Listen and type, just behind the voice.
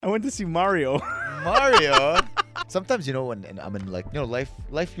went to see Mario. Mario. Sometimes when I'm in like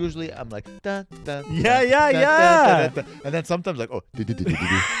life usually I'm like da, da, Yeah, da, yeah, da, yeah. da, da, da. And then sometimes like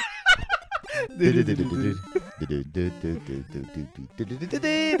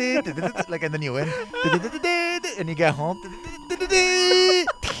like, and then you win and you get home,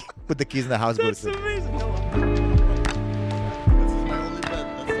 put the keys in the house, go to That's sleep. amazing.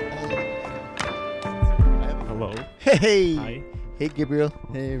 Hello. Hey, Hi. hey, Gabriel,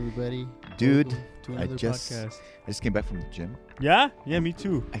 Hey everybody, dude. Welcome to I another just came back from the gym. Yeah? Yeah, me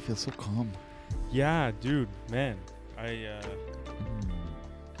too. I feel so calm. Yeah, dude, man.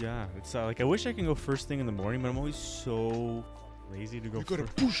 Yeah, it's like I wish I can go first thing in the morning, but I'm always so lazy to go You gotta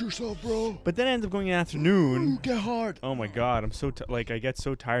first. push yourself, bro. But then I end up going in the afternoon. Get hard. Oh my god, I'm so I get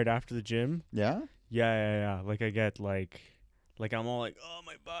so tired after the gym. Yeah. Yeah. Like I get like I'm all like, oh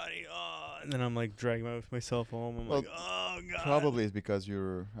my body, and then I'm like dragging myself home. I'm Well, like, oh god. Probably is because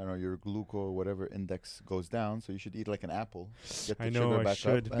your gluco or whatever index goes down, so you should eat like an apple. Get the I know sugar I back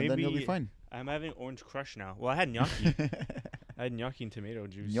should. up, and then you'll be Maybe- fine. I'm having orange crush now. Well, I had gnocchi. I had gnocchi and tomato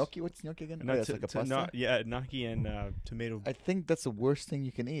juice. Gnocchi? What's gnocchi again? No, Oh, yeah, it's like a pasta. yeah, gnocchi and tomato. I think that's the worst thing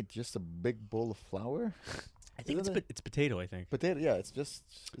you can eat. Just a big bowl of flour. I think isn't it's potato. I think. Potato. Yeah, it's just.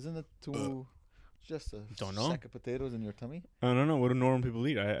 Isn't it too? Just a Don't know. sack of potatoes in your tummy. I don't know. What do normal people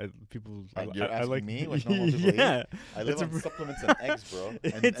eat? People. You're asking like me what normal people yeah, eat? I live It's a on pr- supplements and eggs, bro.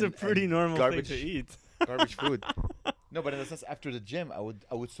 And, it's a pretty normal garbage, thing to eat. garbage food. No, but in a sense, after the gym, I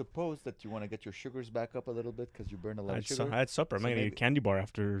would suppose that you want to get your sugars back up a little bit because you burn a lot of sugar. I had supper. I'm So not gonna eat maybe- a candy bar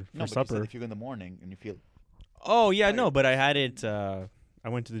after No, but for you said supper. if you go in the morning and you feel, Oh yeah, no, tired. but I had it. I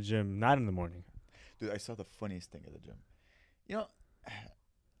went to the gym not in the morning. dude, I saw the funniest thing at the gym.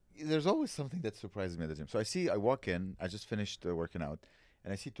 There's always something that surprises me at the gym. So I walk in, I just finished working out,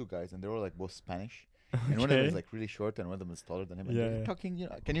 and I see two guys, and they're all like both Spanish. And one of them is Okay. like really short, and one of them is taller than him. And Yeah, they're yeah. talking.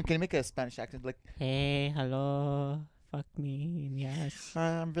 Can you make a Spanish accent? Like, Hey, hello, fuck me, yes.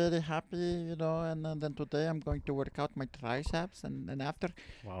 I'm very happy, and then today I'm going to work out my triceps, and after.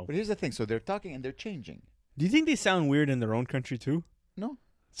 Wow. But here's the thing: so they're talking and they're changing. Do you think they sound weird in their own country too? No,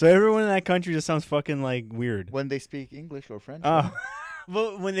 So everyone in that country just sounds fucking like weird. when they speak English or French. Oh,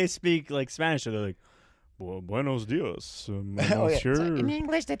 but when they speak like Spanish, they're like, "Buenos dias, Oh, yeah. monsieur." So In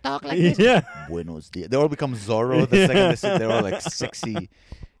English, they talk like this. Yeah. Buenos dias. They all become Zorro the second they sit. They're all like sexy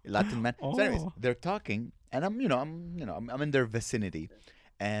Latin men. So, anyways, Oh. they're talking, and I'm in their vicinity,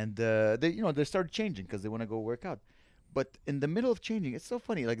 and they start changing because they want to go work out. But in the middle of changing, it's so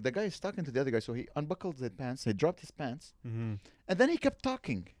funny. Like the guy is talking to the other guy, so he unbuckled his pants, he dropped his pants, Mm-hmm. and then he kept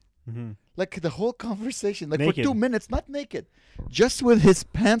talking. Mm-hmm. Like the whole conversation, like Naked. for 2 minutes, not naked, just with his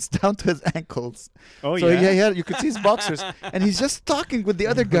pants down to his ankles. Oh So yeah. you could see his boxers, and he's just talking with the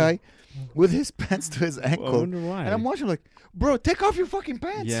other guy, with his pants to his I ankle. wonder why. And I'm watching like, bro, take off your fucking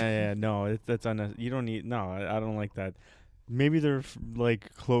pants. Yeah. No, that's you don't need. No, I don't like that. Maybe they're like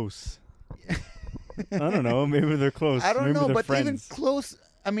close. I don't know. Maybe they're close. I don't Maybe know, they're but friends. even close.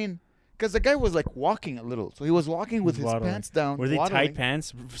 I mean, because the guy was like walking a little, so he was walking with his Waddling. pants down. Were they waddling. tight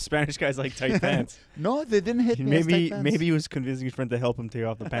pants? Spanish guys like tight pants. No, they didn't hit me. as tight pants. Maybe he was convincing his friend to help him take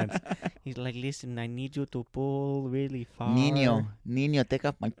off the pants. He's like, listen, I need you to pull really far. Nino, take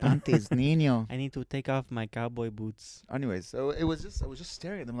off my panties, Nino. I need to take off my cowboy boots. Anyways, so I was just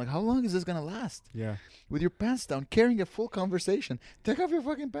staring at them like, how long is this gonna last? Yeah. With your pants down, carrying a full conversation. Take off your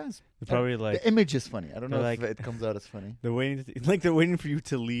fucking pants. They're probably like The image is funny. I don't know they're if like- it comes out as funny. they're waiting. They're waiting for you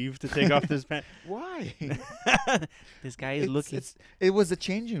to leave to take off this pants. Why? This guy is looking. It was a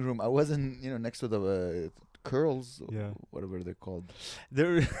changing room. I wasn't, next to the curls, Yeah. whatever they're called.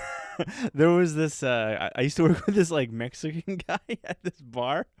 There, there was this. I used to work with this like Mexican guy at this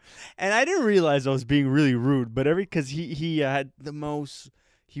bar, and I didn't realize I was being really rude. But because he had the most.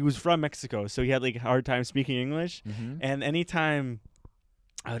 He was from Mexico, so he had like a hard time speaking English. Mm-hmm. And anytime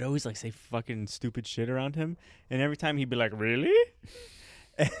I would always like say fucking stupid shit around him, and every time he'd be like, "Really?"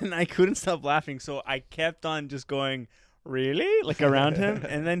 And I couldn't stop laughing, so I kept on just going, "Really?" like around him,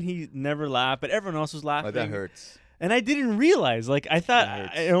 and then he never laughed, but everyone else was laughing. Oh, that hurts. And I didn't realize, like I thought,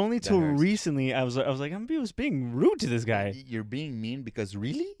 That hurts. only That till hurts. recently I was like, I was being rude to this guy. You're being mean because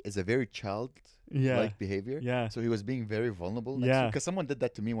really is a very childlike Yeah, behavior. yeah. So he was being very vulnerable. Yeah. Because someone did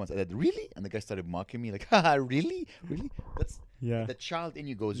that to me once. I said, really? And the guy started mocking me like, haha, really? Really? That's Yeah, the child in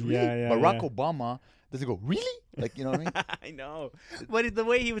you goes, really? Yeah, yeah, Barack yeah. Obama doesn't go, really? Like, you know what I mean? I know. But the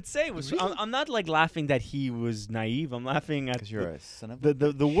way he would say it was, Really? I'm not like laughing that he was naive. I'm laughing at Because you're a son of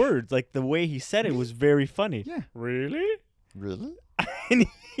the words, like the way he said it was very funny. Yeah. Really? Really? and,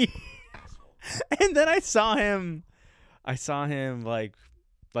 and then I saw him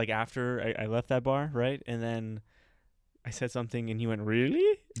like after I left that bar, right? And then I said something and he went,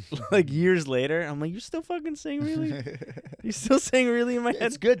 "Really?" like years later, I'm like, you're still fucking saying really? You're still saying really in my head?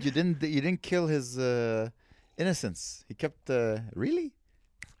 It's good. You didn't kill his innocence. He kept really.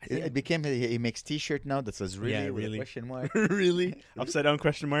 It became he makes T-shirt now that says really with really. a question mark. Really? Upside down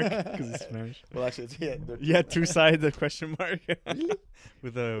question mark because it's Spanish. Well, actually, it's, Yeah, two sides of question mark.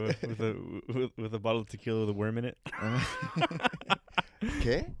 with a bottle of tequila with a worm in it.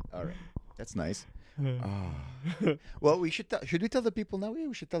 Okay, all right, that's nice. Well, we should should we tell the people now? Yeah,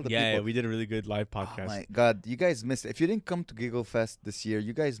 we should tell the Yeah, people. we did a really good live Oh podcast. my God, you guys missed. If you didn't come to Giggle Fest this year,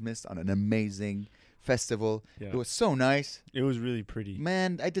 you guys missed on an amazing festival. Yeah. It was so nice. It was really pretty.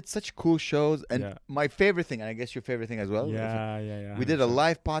 Man, I did such cool shows, and Yeah. my favorite thing, and I guess your favorite thing as well. Yeah. We did a 100%.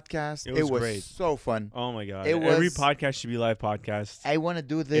 live podcast. It was was great. so fun. Oh my god! It Every was- podcast should be live podcast. I want to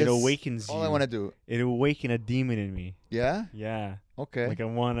do this. It awakens All you. I want to do. It awakened a demon in me. Yeah. Yeah. Okay. Like I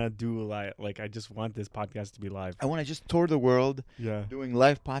want to do like I just want this podcast to be live. I want to just tour the world Yeah. doing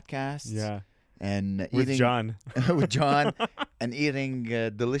live podcasts. Yeah. And With eating John. with John and eating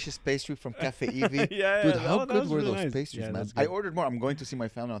delicious pastry from Cafe Evie. Yeah. Dude, that- how that good was were really those nice. pastries, Yeah, man? that's I good. ordered more. I'm going to see my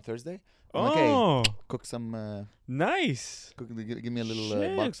family on Thursday. I'm like, hey, Oh, cook some. nice. Give me a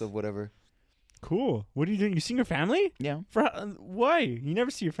little box Shit. of whatever. Cool. What are you doing? You seeing your family? Yeah. Why? You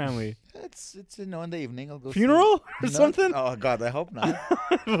never see your family. It's in the evening. I'll go. Funeral or No? something? Oh God, I hope not.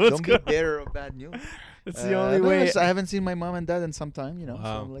 Let's Don't be go. bearer of bad news. That's the only no, way. I haven't seen my mom and dad in some time. So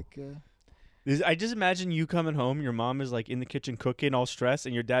Wow. I'm like. I just imagine you coming home, your mom is like in the kitchen cooking, all stressed,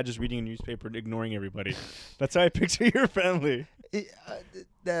 and your dad just reading a newspaper and ignoring everybody. That's how I picture your family.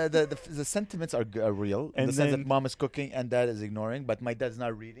 The sentiments are real in And the sense that then- mom is cooking and dad is ignoring, but my dad's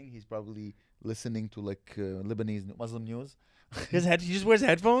not reading. He's probably listening to like Lebanese Muslim news, He just wears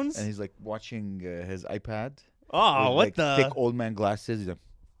headphones. and he's like watching his iPad. Oh, with, what like, the? thick old man glasses. He's like,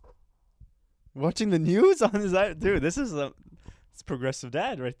 Watching the news on his eye, dude. This is it's progressive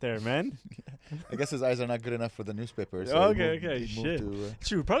dad right there, man. I guess his eyes are not good enough for the newspaper. So Okay, he okay, moved shit. to, It's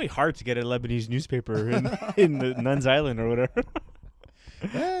true, probably hard to get a Lebanese newspaper in the Nuns Island or whatever.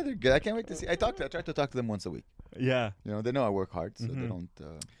 they're good. I can't wait to see. I try to talk to them once a week. Yeah, They know I work hard, so they Mhm. don't.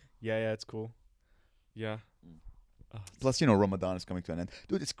 yeah, it's cool. Yeah. Oh, Plus, Ramadan is coming to an end.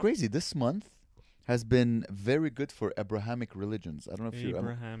 Dude, it's crazy. This month has been very good for Abrahamic religions. I don't know if you.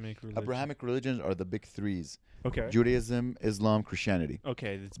 Abrahamic religion. Abrahamic religions are the big threes: Okay. Judaism, Islam, Christianity.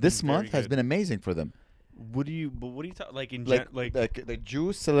 Okay. it's This been very month has good. been amazing for them. What do you talk like in Like, the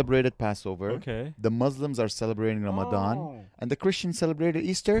Jews celebrated Passover. okay. The Muslims are celebrating Ramadan, Oh. and the Christians celebrated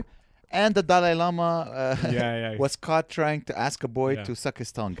Easter. And the Dalai Lama Yeah. was caught trying to ask a boy Yeah. to suck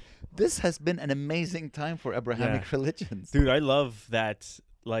his tongue. This has been an amazing time for Abrahamic Yeah. religions. Dude, I love that.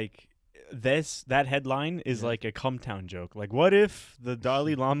 Like that headline is Yeah. like a Come Town joke. Like, what if the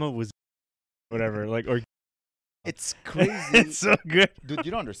Dalai Lama was whatever? Like, or It's crazy. it's so good. Dude,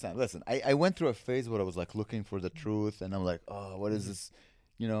 you don't understand. Listen, I went through a phase where I was like looking for the truth, and I'm like, oh, what is this?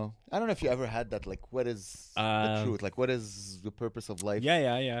 I don't know if you ever had that. Like, what is the truth? Like, what is the purpose of life?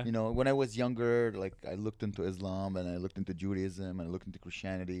 Yeah. When I was younger, like I looked into Islam and I looked into Judaism and I looked into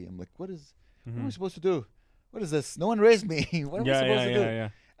Christianity. I'm like, what am I supposed to do? What is this? No one raised me. What am I supposed to do? Yeah.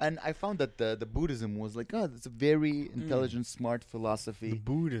 And I found that the Buddhism was like, it's a very intelligent, smart The philosophy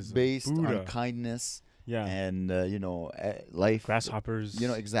Buddhism based Buddha. on kindness Yeah. and life. Grasshoppers.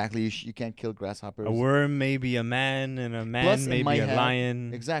 Exactly. You can't kill grasshoppers. A worm may be a man, and a man Plus, in may my be a head-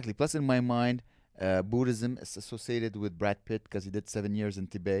 lion. Exactly. Plus, in my mind, Buddhism is associated with Brad Pitt because he did 7 years in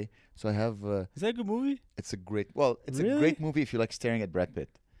Tibet. So I have. Is that a good movie? It's a great. Well, it's a Really? great movie if you like staring at Brad Pitt,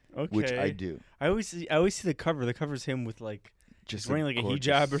 Okay. which I do. I always see the cover. The cover's him with like Just wearing like a gorgeous-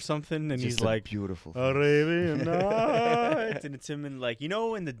 hijab or something, and just he's a like beautiful. face. Arabian Nights, and it's him in like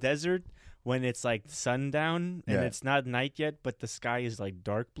in the desert when it's like sundown and Yeah. it's not night yet, but the sky is like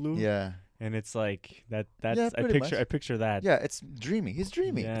dark blue. Yeah. And it's like that. That's Yeah, pretty much. I picture that. Yeah, it's dreamy. He's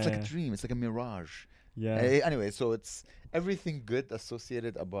dreaming. It's like Yeah. a dream. It's like a mirage. Yeah. Anyway, so it's everything good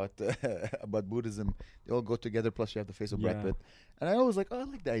associated about about Buddhism. They all go together. Plus, you have the face of Brad Yeah. Pitt. And I always I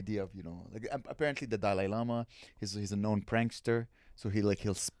like the idea of like apparently the Dalai Lama, he's a known prankster. So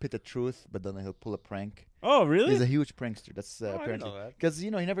he'll spit the truth, but then he'll pull a prank. Oh, really? He's a huge prankster. That's Oh, I didn't apparently know that. because he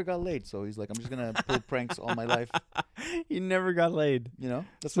never got laid. So he's like, I'm just gonna pull pranks all my life. He never got laid.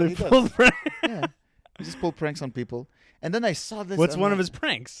 That's So what he he does. pulled prank- Yeah, he just pulled pranks on people. And then I saw this. What's I'm one of like, his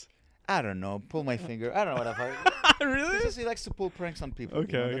pranks? I don't know. Pull my finger. I don't know what Really? he likes to pull pranks on people.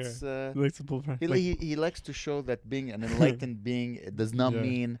 Okay, okay. That's, He likes to pull prank. he likes to show that being an enlightened being does not Yeah.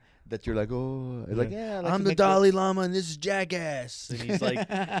 mean that you're like, oh, like, yeah, I like I'm to the make Dalai Lama and this is Jackass.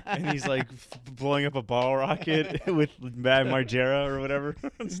 And he's like, blowing up a ball rocket with Bad Margera or whatever,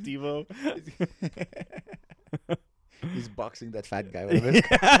 Steve-O. He's boxing that fat guy. Whatever. Yeah,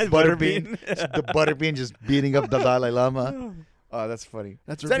 Butterbean. The Butterbean just beating up the Dalai Lama. Oh, that's funny.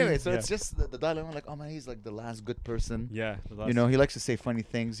 That's So anyway, so yeah. it's just the Dalai Lama. Like, oh man, he's like the last good person. Yeah, You know, he likes to say funny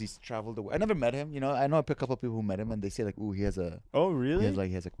things. He's traveled the way. I never met him. You know, I know a couple of people who met him, and they say like, "Ooh, he has a Oh, really?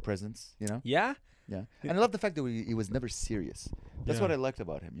 he has a presence." You know. Yeah. Yeah, and I love the fact that he was never serious. That's Yeah. what I liked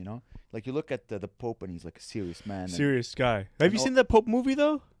about him. You know, like you look at the Pope, and he's like a serious man. and Serious guy. Have you No. seen the Pope movie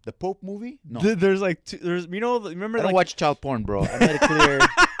though? The Pope movie? No, There's like there's remember I don't like watch child porn, bro. I made it clear,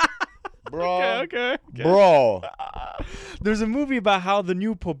 bro. okay. Bro. There's a movie about how the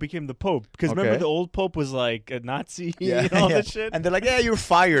new Pope became the Pope because remember Okay. the old Pope was like a Nazi Yeah, and all yeah. that shit. And they're like, "Yeah, you're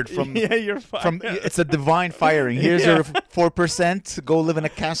fired from." yeah, you're fine. From it's a divine firing. Here's Yeah. your 4%. Go live in a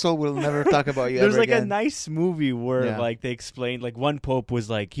castle. We'll never talk about you There's ever like a again. nice movie where Yeah. like they explained like one Pope was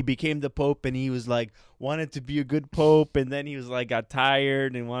like he became the Pope and he was like wanted to be a good Pope and then he was like got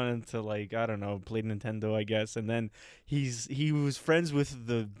tired and wanted to like I don't know play Nintendo I guess and then he was friends with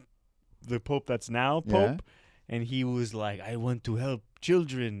the Pope that's now Pope and he was like I want to help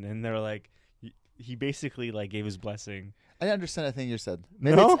children and they're like he basically like gave his blessing. I understand a thing you said.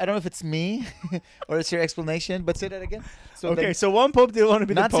 Maybe No? I don't know if it's me or it's your explanation, but say that again. So Okay, then so one Pope didn't want to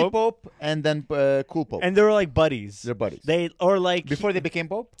be Nazi the Pope, and then cool Pope. and they were like buddies. They're buddies. They or like Before they became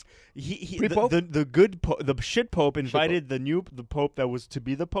Pope? he Pre-Pope? the good the shit Pope invited the Pope that was to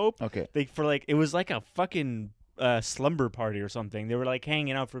be the Pope. Okay. They for like it was like a fucking slumber party or something. They were like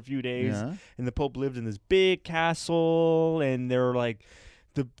hanging out for a few days, Yeah. and the Pope lived in this big castle, and they were like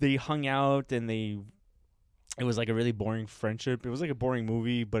they hung out and they. It was like a really boring friendship. It was like a boring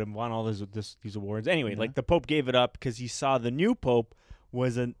movie, but it won all these awards. Anyway, Yeah. like the Pope gave it up because he saw the new Pope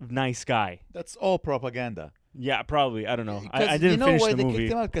was a nice guy. That's all propaganda. Yeah, probably. I don't know. I 'Cause didn't you know finish why the they movie.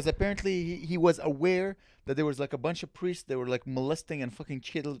 kicked him out? Because apparently he was aware that there was like a bunch of priests that were like molesting and fucking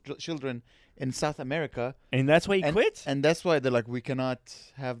children in South America. And that's why he and, quit? And that's why they're like, we cannot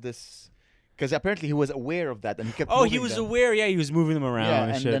have this. Because apparently he was aware of that and he kept Oh, he moving was them. aware. Yeah, he was moving them around Yeah,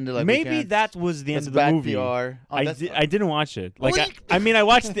 and, and shit. then they're like, we Maybe can't- that was the That's end of the bad movie. PR. Oh, I that's- I didn't watch it. Like I mean, I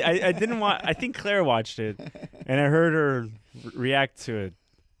watched the. I didn't watch. I think Claire watched it, and I heard her react to it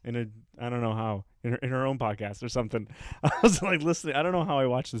in a. I don't know how in her own podcast or something. I was like listening. I don't know how I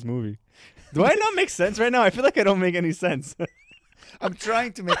watched this movie. Do I not make sense right now? I feel like I don't make any sense. I'm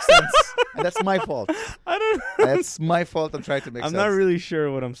trying to make sense. And that's my fault. I don't know. That's my fault. I'm trying to make I'm sense. not really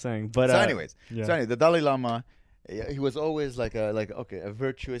sure what I'm saying, but So anyways, yeah. so anyway, the Dalai Lama, he was always like a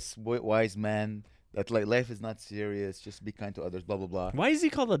virtuous, wise man. That like life is not serious. Just be kind to others. Blah blah blah. Why is he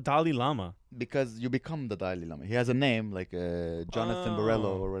called the Dalai Lama? Because you become the Dalai Lama. He has a name like Jonathan Borello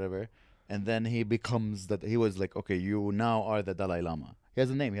Oh. or whatever, and then he becomes that. He was like, okay, you now are the Dalai Lama. He has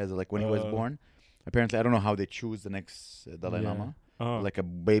a name. He has like when he was born. Apparently, I don't know how they choose the next Dalai Yeah. Lama. Oh, Like a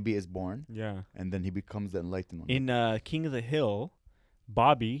baby is born, yeah. and then he becomes the enlightened one. In King of the Hill,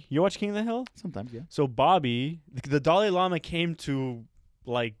 Bobby. You watch King of the Hill? Sometimes, yeah. So Bobby, the Dalai Lama came to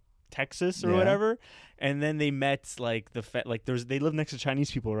like Texas or Yeah. whatever, and then they met like they live next to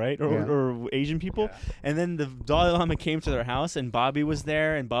Chinese people, right, Yeah. or Asian people, and then the Dalai Lama came to their house, and Bobby was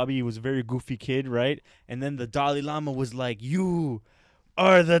there, and Bobby was a very goofy kid, right, and then the Dalai Lama was like, "You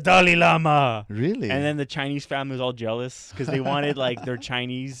are the Dalai Lama." Really? And then the Chinese family was all jealous because they wanted like their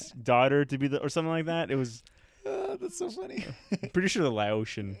Chinese daughter to be or something like that. It was that's so funny. I'm pretty sure the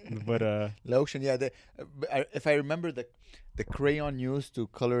Laotian, but Laotian, yeah. If I remember the crayon used to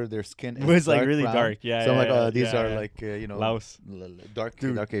color their skin, it was like dark really brown. dark. Yeah, So I'm yeah, like, yeah, oh, these yeah, are yeah. like Laos. dark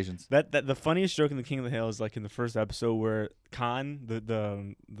Dude. dark Asians. That the funniest joke in the King of the Hill is like in the first episode where Khan,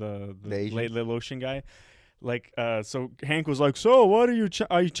 the Asian? Laotian guy, like so Hank was like, "So what are you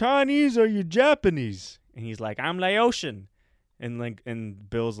Chinese or are you Japanese?" And he's like, "I'm Laotian," and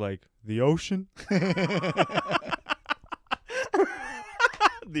Bill's like, "The ocean."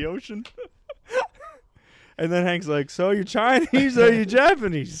 The ocean. And then Hank's like, "So you Chinese or you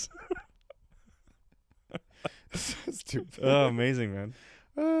Japanese?" Stupid. Oh, amazing,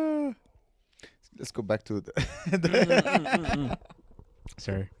 man. Let's go back to the.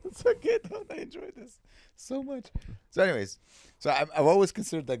 Sorry. It's okay, though. I enjoyed this so much. So, anyways, I've always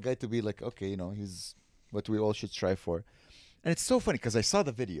considered that guy to be like, okay, he's what we all should strive for. And it's so funny because I saw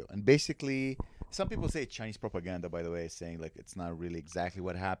the video, and basically, some people say it's Chinese propaganda, by the way, saying like it's not really exactly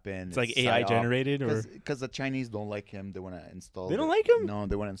what happened. It's like AI generated, or because the Chinese don't like him. They want to install. They don't like him? No,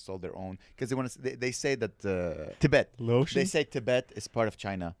 they want to install their own because they want to. They say that Tibet. Laotian? They say Tibet is part of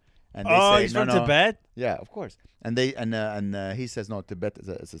China, and they Oh, say he's no, from no. Tibet. Yeah, of course. And he says no, Tibet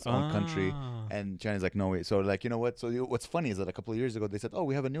is its own country. Ah. And China's like, no way. So like, you know what? So what's funny is that a couple of years ago they said, oh,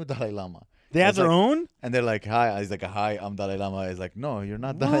 we have a new Dalai Lama. They have It's their like- own. And they're like, hi. He's like, hi, I'm Dalai Lama. He's like, no, you're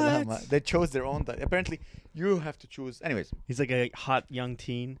not Dalai Lama. What? They chose their own. Apparently, you have to choose. Anyways, He's like a hot young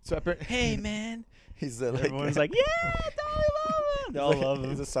teen. so apparently, Hey man, he's everyone's like, yeah, Dalai Lama. They all love him.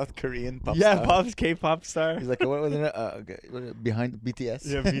 He's a South Korean pop Yeah, star. K-pop star. He's like, what was it? Behind BTS.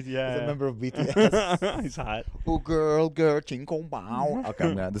 Yeah, He's a member of BTS. He's hot. Oh, girl, ching kong bao.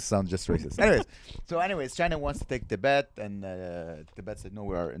 Okay, this sounds just racist. Anyways, China wants to take Tibet, and Tibet said, no,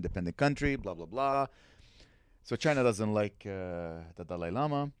 we are an independent country, blah, blah, blah. So China doesn't like the Dalai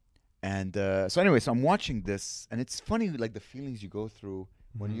Lama. And so I'm watching this, and it's funny, like, the feelings you go through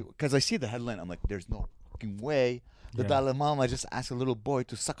when you, because I see the headline, I'm like, there's no fucking way the Yeah. Dalai Lama just asked a little boy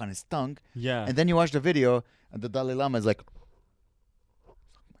to suck on his tongue. Yeah. And then you watch the video, and the Dalai Lama is like,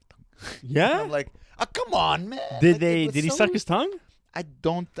 Yeah. I'm like, oh, come on, man. Did Like, they? it was Did he so- suck his tongue? I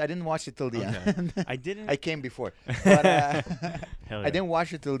didn't watch it till the Okay. end. I didn't. I came before. But Hell I didn't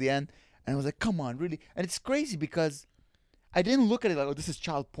watch it till the end. And I was like, come on, really? And it's crazy because I didn't look at it like, oh, this is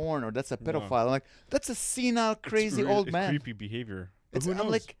child porn or that's a No. pedophile. I'm like, that's a senile, crazy old man. Creepy behavior. But It's, who I'm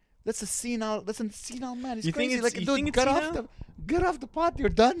knows? like, that's a senile man. He's You think crazy. it's- Like, you dude, think it's get senile? off the pot. You're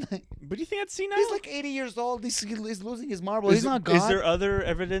done. But do you think that's senile? He's like 80 years old. He's losing his marble. Is He's it- not God. Is there other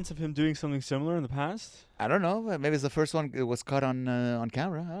evidence of him doing something similar in the past? I don't know. Maybe it's the first one. It was caught on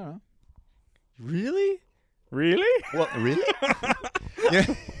camera. I don't know. Really? Really? Well, really?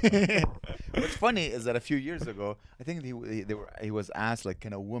 What's funny is that a few years ago, I think he was asked, like,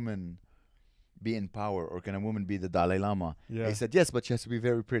 can a woman be in power or can a woman be the Dalai Lama? Yeah. He said yes, but she has to be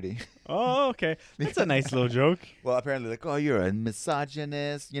very pretty. Oh, okay. That's a nice little joke. Well, apparently, like, oh, you're a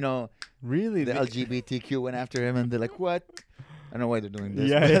misogynist. You know, Really? the LGBTQ went after him, and they're like, what? I don't know why they're doing this.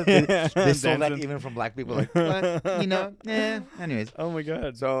 Yeah. they stole that Dancing. even from black people. Like, what? You know? Yeah. Anyways. Oh my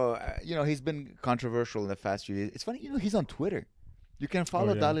God. So, he's been controversial in the past few years. It's funny, he's on Twitter. You can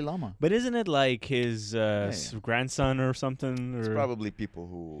follow yeah. Dalai Lama. But isn't it like his yeah. grandson or something? It's Or probably people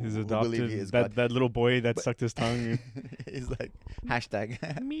who his believe he adopted is that God. that little boy that But- sucked his tongue. He's like,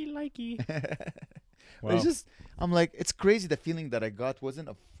 hashtag. Me likey. But it's just, I'm like, it's crazy. The feeling that I got wasn't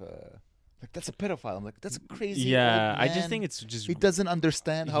of, like, that's a pedophile. I'm like, that's a crazy Yeah, old I just man. think it's just He doesn't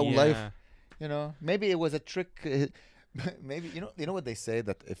understand how life, Yeah. maybe it was a trick. Maybe, you know what they say,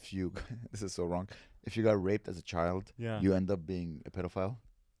 that if you, this is so wrong, if you got raped as a child, Yeah. you end up being a pedophile.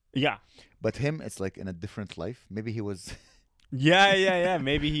 Yeah. But him, it's like in a different life. Maybe he was. Yeah.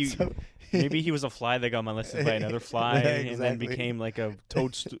 Maybe he So- maybe he was a fly that got molested by another fly Yeah, and then exactly. became like a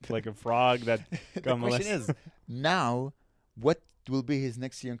like a frog that The got question molested. is, now, what will be his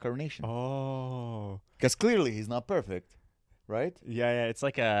next reincarnation? Oh. Because clearly he's not perfect, right? Yeah. It's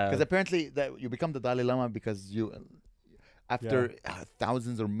like Because a apparently that you become the Dalai Lama because you, after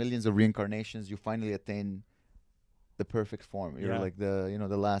thousands or millions of reincarnations, you finally attain the perfect form. You're Yeah. like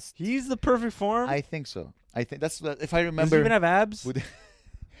the last. he's the perfect form. I think so. I think that's what, if I Does he remember. even have abs? would-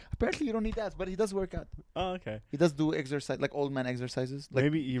 apparently you don't need that, but he does work out. Oh, okay. He does do exercise, like old man exercises. Like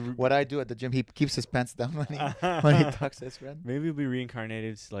Maybe he what I do at the gym, he keeps his pants down when he talks to his friend. Maybe he'll be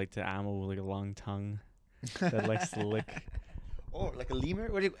reincarnated like to animal with like a long tongue that likes to lick. Oh, like a lemur?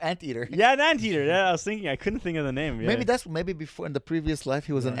 What do you, anteater? Yeah, an anteater. Yeah, I was thinking. I couldn't think of the name. Yeah. Maybe before in the previous life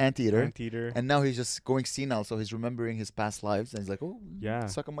he was an Yeah, anteater, Anteater. and now he's just going senile, so he's remembering his past lives, and he's like, oh, Yeah.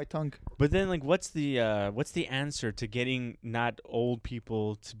 suck on my tongue. But then, like, what's the answer to getting not old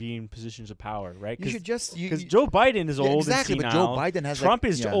people to be in positions of power, right? You should just Because Joe Biden is yeah, old exactly, and but senile. Joe Biden has Trump like,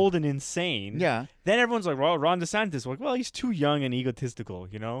 is yeah. old and insane. Yeah, Then everyone's like, well, Ron DeSantis. Like, well, he's too young and egotistical.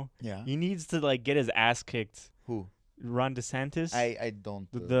 You know, yeah. he needs to like get his ass kicked. Who? Ron DeSantis, I don't.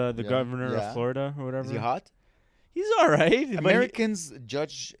 the yeah, governor yeah. of Florida or whatever. Is he hot? He's all right. but he- Americans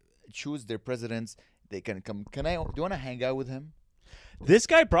choose their presidents. They can come. Do you want to hang out with him? this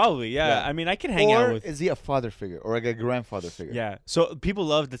guy probably. Yeah. Yeah. I mean, I can hang or out with. is he a father figure or like a grandfather figure? Yeah. So people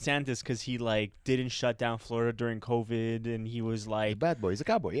love DeSantis because he like didn't shut down Florida during COVID, and he was He's a like, bad boy. He's a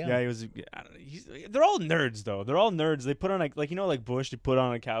cowboy. Yeah. he was. I don't know, they're all nerds though. They're all nerds. They put on like like Bush. They put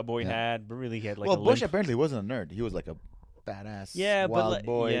on a cowboy Yeah. hat, but really he had like well, a Bush limp. apparently wasn't a nerd. He was like a badass. Yeah, but wild like-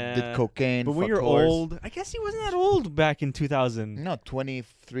 boy. yeah. Did cocaine. But when fucked you're whores. old, I guess he wasn't that old back in 2000. No,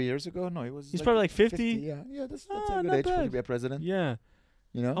 23 years ago. No, he was. He's probably like 50. Yeah, that's Ah, a good not age for to bad. be a president. Yeah.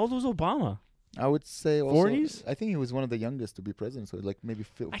 You know, How old was Obama? I would say also, 40s? I think he was one of the youngest to be president. So like maybe.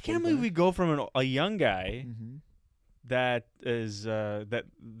 I can't believe we go from a young guy Mm-hmm. that is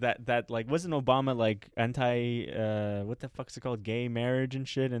that like wasn't Obama like anti what the fuck's it called, gay marriage and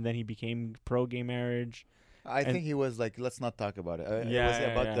shit, and then he became pro gay marriage, I And- think he was like, let's not talk about it. It Yeah, was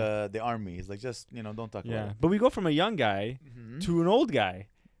yeah, about yeah. the army. He's like, just don't talk Yeah, about but we go from a young guy it. Mhm. to an old guy,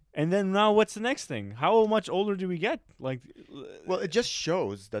 and then now what's the next thing? How much older do we get? Like, Well, it just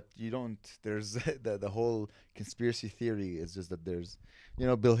shows that you don't. There's the whole conspiracy theory is just that there's,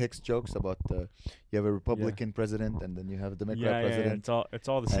 Bill Hicks jokes about you have a Republican president and then you have a Democrat president, it's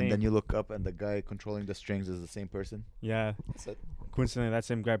all the same. and then you look up and the guy controlling the strings is the same person. Yeah, That's it. coincidentally, that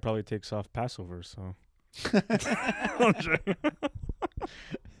same guy probably takes off Passover. So.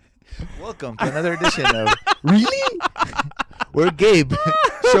 Welcome to another edition of Really? Where Gabe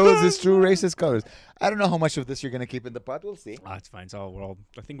shows his true racist colors. I don't know how much of this you're gonna keep in the pot. We'll see. It's fine. It's all. We're all.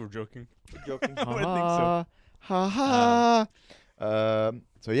 I think we're joking. Joking. I would think so. Ha ha.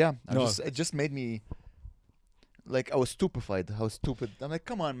 So yeah, No. it just made me like I was stupefied. How stupid! I'm like,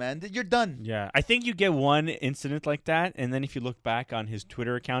 come on, man, you're done. Yeah, I think you get one incident like that, and then if you look back on his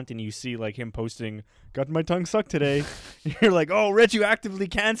Twitter account and you see like him posting, "Got my tongue sucked today," you're like, "Oh, retroactively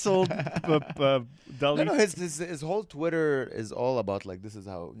canceled." Dali No, his whole Twitter is all about like this is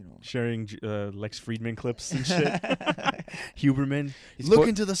how sharing Lex Friedman clips and shit. Huberman, He's look quote-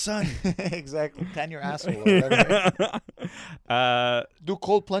 into the sun. exactly. Tan your asshole. Or whatever. Do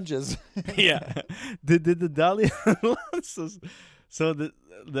cold plunges. Yeah, the Dalai so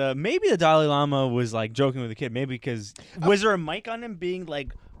the maybe the Dalai Lama was like joking with the kid, maybe because was there a mic on him being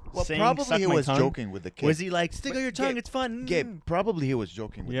like Well, saying, probably "Suck he my was tongue"? joking with the kid. Was he like stick But out your tongue? Gabe- It's fun. Gabe, probably he was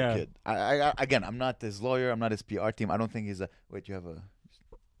joking with Yeah. the kid. I again, I'm not his lawyer. I'm not his PR team. I don't think he's a. Wait, you have a.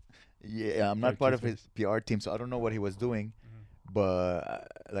 Yeah, I'm not part of his PR team, so I don't know what he was doing. But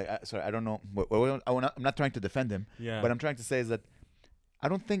sorry, I don't know. I'm not trying to defend him. Yeah, What I'm trying to say is that I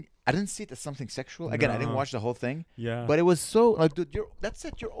didn't see it as something sexual. Again, I didn't No. watch the whole thing, yeah. but it was so like, dude, that's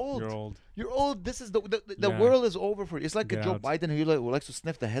it. You're old. You're old. You're old. This is the Yeah. world is over for you. It's like Get a Joe out. Biden who likes to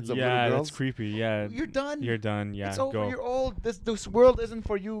sniff the heads of Yeah, little that's girls. creepy. Yeah, You're done. You're done. Yeah, It's over. go. You're old. This world isn't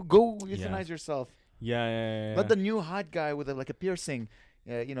for you. Go euthanize yourself. Yeah. Let the new hot guy with like a piercing,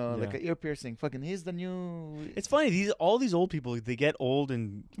 like Yeah. an ear piercing. Fucking, he's the new. It's funny. All these old people, they get old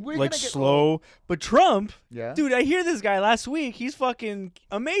and We're like gonna get slow. But Trump, Yeah. dude, I hear this guy last week. He's fucking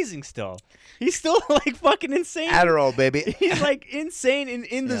amazing still. He's still like fucking insane. Adderall, baby. He's like insane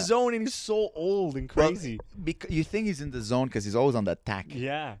in the Yeah. zone, and he's so old and crazy. You think he's in the zone because he's always on the attack.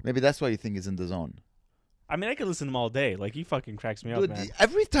 Yeah. Maybe that's why you think he's in the zone. I mean, I could listen to him all day. Like he fucking cracks me up, Dude, man.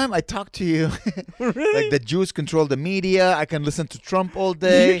 every time I talk to you, Really? like the Jews control the media. I can listen to Trump all You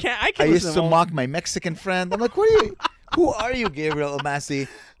day. can't- I I can used listen to all- mock my Mexican friend. I'm like, who are you, Gabriel Omasi?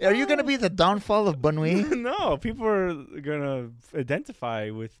 Are you gonna be the downfall of Banui? No, people are gonna identify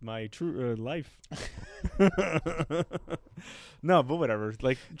with my true life. No, but whatever.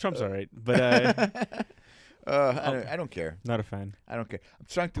 Like Trump's all right, but I don't care. not a fan. I don't care. I'm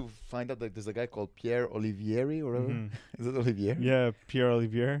trying to find out. Like, there's a guy called Pierre Olivieri or whatever. Mhm. Is it Olivier? Yeah, Pierre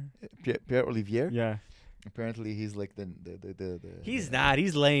Olivier. Pierre Olivier. Yeah, Apparently, he's like the he's not.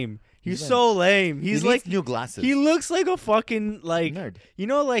 He's lame. He's He's so lame. He He's needs like new glasses. he looks like a fucking like nerd. you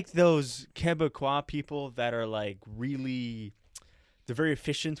know like those Quebecois people that are like really. They're very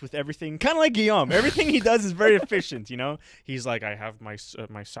efficient with everything, kind of like Guillaume. Everything he does is very efficient. You know, he's like, I have my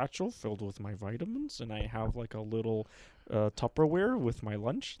my satchel filled with my vitamins, and I have like a little Tupperware with my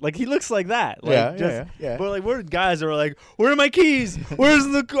lunch. Like he looks like that. Like, yeah. But like we're guys that are like, where are my keys? Where's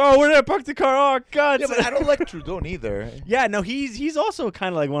the car? Where did I park the car? Oh God! Yeah, but I don't like Trudeau neither. Yeah, no, he's also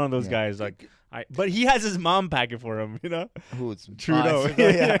kind of like one of those Yeah. guys. Like, but he has his mom packing for him. You know, Who's Trudeau.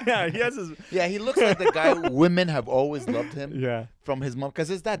 yeah. He has his. Yeah, he looks like the guy women have always loved him Yeah. from his mom because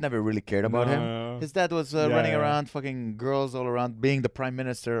his dad never really cared about him. No. His dad was Yeah, running yeah. around, fucking girls all around, being the prime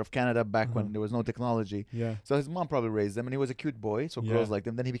minister of Canada back when there was no technology. Yeah. So his mom probably raised him, and he was a cute boy, so Yeah. girls liked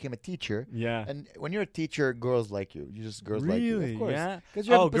him. Then he became a teacher, Yeah. and when you're a teacher, girls like you. You just girls like you, Really? of course. Yeah. 'Cause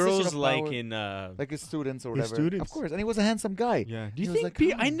you have Oh, a position girls of like power, in like his students or his whatever. students. Of course, and he was a handsome guy. Yeah. Do He you was think like,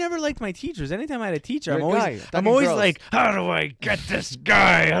 I "Come on." never liked my teachers. Anytime I had a teacher, You're I'm a always guy, I'm attacking always girls. like, how do I get this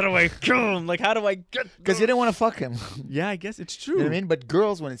guy? How do I kill him? Like, how do I get? Because you didn't want to fuck him. Yeah, I guess it's true. You know what I mean? But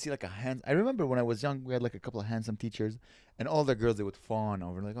girls, when they see like a hand, I remember when I was young, we had like a couple of handsome teachers, and all the girls they would fawn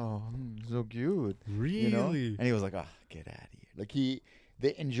over, like, "Oh, so cute," Really? you know. And he was like, "Ah, get out of here!" Like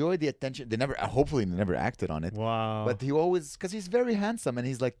they enjoyed the attention. They never, hopefully, they never acted on it. Wow. But he always, because he's very handsome and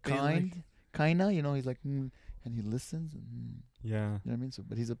he's like They kinda, you know. He's like, and he listens. yeah. You know what I mean? So,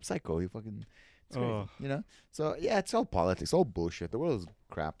 but he's a psycho. He fucking, it's crazy, Oh. you know. So yeah, it's all politics, all bullshit. The world is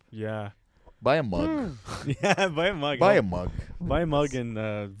crap. Yeah. Buy a mug. Yeah. Buy a mug. Buy a mug. Buy a mug and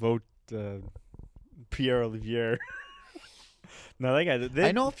vote Pierre Olivier. No, that guy.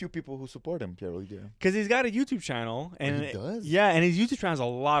 I know a few people who support him, Pierre Olivier. Because he's got a YouTube channel. And he does? Yeah, and his YouTube channel has a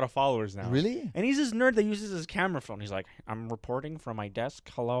lot of followers now. Really? And he's this nerd that uses his camera phone. He's like, I'm reporting from my desk.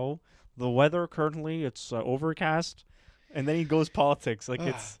 Hello. The weather currently, it's overcast. And then he goes politics. Like,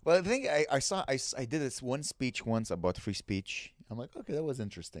 it's... Well, I think I did this one speech once about free speech. I'm like, okay, that was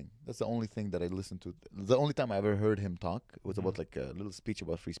interesting. That's the only thing that I listened to. The only time I ever heard him talk, it was about like a little speech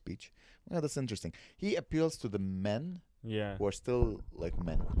about free speech. Yeah, that's interesting. He appeals to the men Yeah. who are still like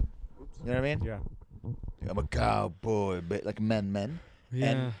men. You know what I mean? Yeah. I'm a cowboy, but like men. Yeah.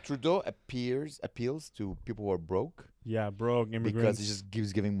 And Trudeau appeals to people who are broke Yeah, broke immigrants. because he just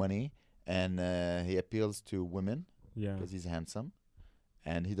keeps giving money, and he appeals to women Yeah. because he's handsome,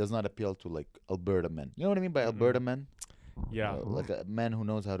 and he does not appeal to like Alberta men. You know what I mean by Mm-mm. Alberta men? Yeah. Like a man who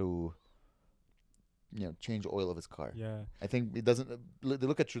knows how to, change oil of his car. Yeah. I think it doesn't. They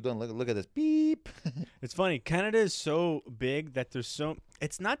look at Trudeau and look at this beep. It's funny. Canada is so big that there's so.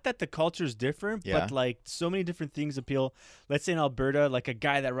 It's not that the culture is different, Yeah. but like so many different things appeal. Let's say in Alberta, like a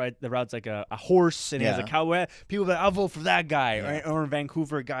guy that rides like a horse and he has a Yeah. cowboy. People be like, I'll vote for that guy. Yeah. Or in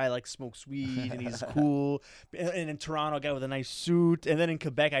Vancouver, a guy like smokes weed and he's cool. And in Toronto, a guy with a nice suit. And then in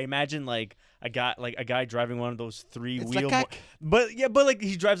Quebec, I imagine like a guy driving one of those It's three-wheel. like But like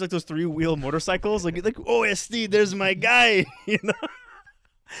he drives like those three-wheel motorcycles. Like oh, Steve, there's my guy. You know.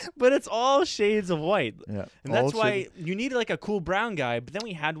 But it's all shades of white. yeah. And that's All why shit- you needed like a cool brown guy, but then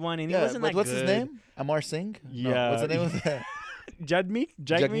we had one and he Yeah, wasn't but that what's good. his name? Amar Singh. No, Yeah. what's the name of that? Jagmeet?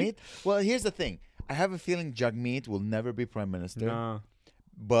 Jagmeet. Well, here's the thing. I have a feeling Jagmeet will never be prime minister, No.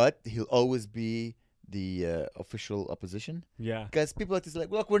 but he'll always be the official opposition. Yeah. Because people like to say,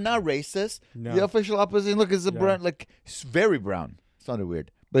 like, look, we're not racist. No. The official opposition, look, is a Yeah. brown, like, it's very brown. Sounded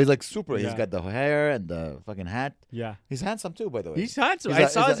weird. But he's like super. He's Yeah. got the hair and the fucking hat. Yeah. He's handsome too, by the way. He's handsome. He's I a-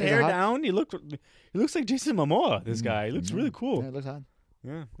 saw he's his a- he's a hair hot- down. He looks like Jason Momoa, this guy. He looks really cool. Yeah, it looks hot.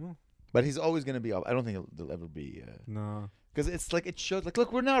 Yeah. Well, But he's always going to be, I don't think there'll ever be, no. because it's like, it shows, like,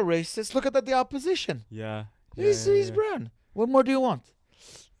 look, we're not racist. Look at the opposition. Yeah. He's yeah. brown. What more do you want?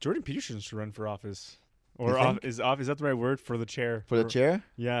 Jordan Peterson should run for office. You Or think? is that the right word for the chair? For the Or- chair?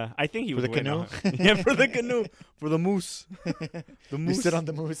 Yeah. I think he For would the win canoe? yeah, for the canoe. For the moose. The You moose. sit on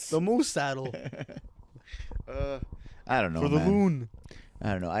the moose. the moose saddle. I don't know, for the man. loon.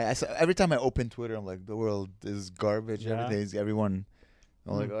 I don't know. Every time I open Twitter, I'm like, the world is garbage. Yeah. Everything is everyone.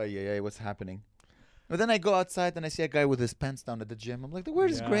 I'm like, Mm. oh yeah, what's happening? But then I go outside and I see a guy with his pants down at the gym. I'm like, the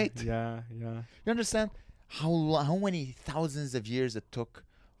world is Yeah, great. Yeah. Yeah. You understand how many thousands of years it took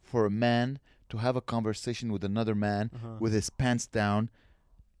for a man to have a conversation with another man Uh-huh. with his pants down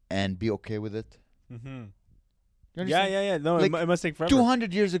and be okay with it? Mm-hmm. You Yeah, understand? yeah. No, Like, it must take forever.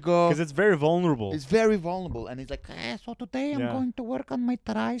 200 years ago, Because it's very vulnerable. it's very vulnerable. And he's like, so today I'm Yeah. going to work on my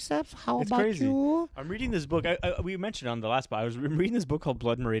triceps. How It's about crazy. you? I'm reading this book. We mentioned it on the last part. I was reading this book called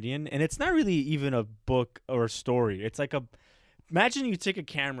Blood Meridian, and it's not really even a book or a story. It's like imagine you take a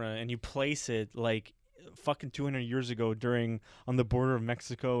camera and you place it like fucking 200 years ago on the border of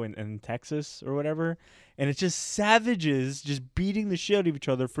Mexico and Texas or whatever, and it's just savages just beating the shit out of each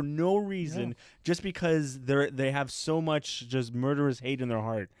other for no reason, just because they have so much just murderous hate in their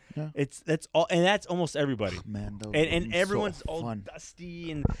heart. Yeah. That's all, and that's almost everybody. Man, that would And be so everyone's all fun.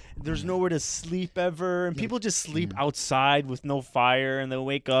 dusty, and there's nowhere to sleep ever, and Yeah, people just sleep outside with no fire, and they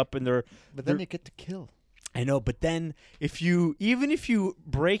wake up and But then they're- you get to kill. I know. But then even if you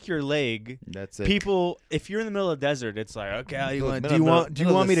break your leg, That's it. people, if you're in the middle of the desert, it's like, okay, Middle do you want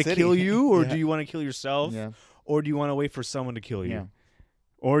of me the to city. kill you, or Yeah. do you want to kill yourself, Yeah. or do you want to wait for someone to kill you? Yeah.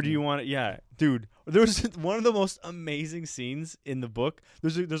 Or do you want to? Yeah, dude. There's one of the most amazing scenes in the book.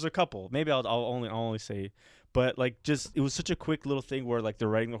 There's a couple. Maybe I'll only say, but like just it was such a quick little thing where like they're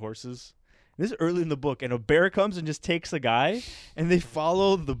riding the horses. This is early in the book, and a bear comes and just takes a guy, and they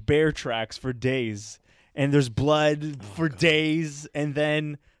follow the bear tracks for days, and there's blood for days, and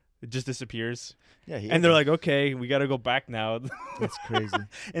then it just disappears. Yeah. And they're like, okay, we got to go back now. that's crazy.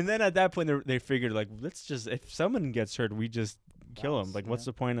 And then at that point, they figured like, let's just if someone gets hurt, we just kill him. Bounce, Like, what's yeah.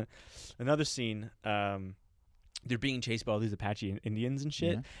 the point? Another scene. They're being chased by all these Apache Indians and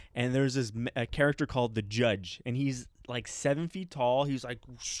shit. Yeah. And there's this a character called the Judge, and he's like 7 feet tall. He's like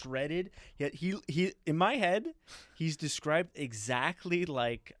shredded. He in my head, he's described exactly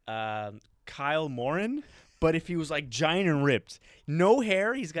like Kyle Morin. But if he was like giant and ripped, no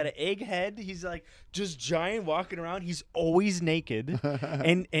hair, he's got an egg head. He's like just giant walking around. He's always naked,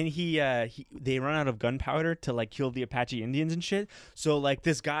 and they run out of gunpowder to like kill the Apache Indians and shit. So like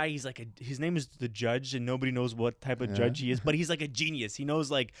this guy, he's like his name is the Judge, and nobody knows what type of judge he is. But he's like a genius. He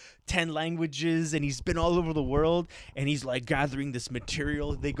knows like 10 languages, and he's been all over the world. And he's like gathering this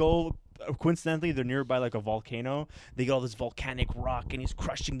material. They go coincidentally they're nearby like a volcano. They get all this volcanic rock, and he's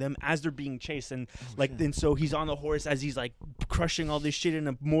crushing them as they're being chased. And and so he's on the horse as he's like crushing all this shit in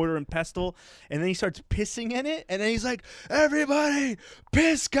a mortar and pestle, and then he starts pissing in it, and then he's like, "Everybody,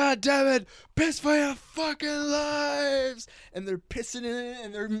 piss! Goddammit, piss for your fucking lives!" And they're pissing in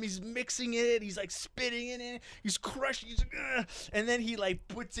it, and he's mixing it. He's like spitting in it. He's crushing. He's like, "Ugh." And then he like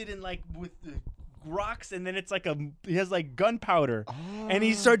puts it in like with the rocks, and then it's like he has like gunpowder, and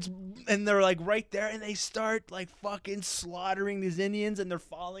he starts, and they're like right there, and they start like fucking slaughtering these Indians, and they're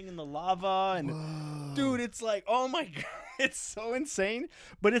falling in the lava, and dude, it's like, oh my god, it's so insane,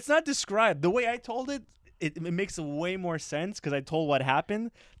 but it's not described the way I told it. It makes way more sense because I told what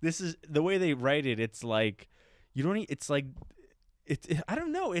happened. This is the way they write it. It's like you don't. It's like. I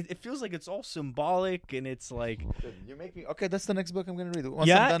don't know. It feels like it's all symbolic, and it's like You make me okay. That's the next book I'm gonna read. Once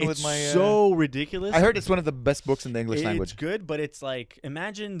yeah, I'm done it's with my, so ridiculous. I heard it's one of the best books in the English It's language. good, but it's like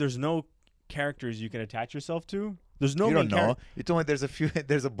imagine there's no characters you can attach yourself to. There's no You main don't know. You told me there's a few.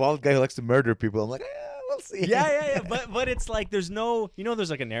 There's a bald guy who likes to murder people. I'm like, we'll see. Yeah. But it's like there's no.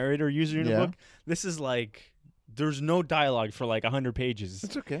 There's like a narrator usually in a Yeah. book. This is like there's no dialogue for like 100 pages,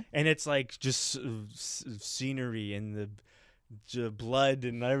 It's okay. and it's like just scenery and the blood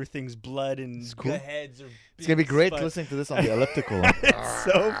and everything's blood and It's cool. the heads are. It's gonna be big, great but listening to this on the elliptical. it's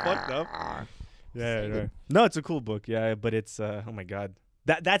so fucked up. Yeah. No, it's a cool book. Yeah, but it's oh my god.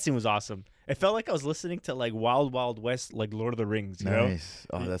 That scene was awesome. It felt like I was listening to like Wild Wild West, like Lord of the Rings. You know? Nice.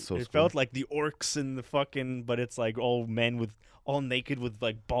 Oh, that's so. It cool. felt like the orcs and the fucking, but it's like all men with all naked with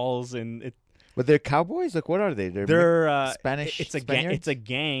like balls, and But they're cowboys. Like, what are they? they're Spanish. It's a gang. It's a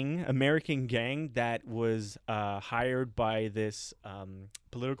gang, American gang that was hired by this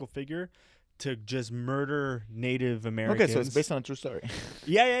political figure to just murder Native Americans. Okay, so it's based on a true story.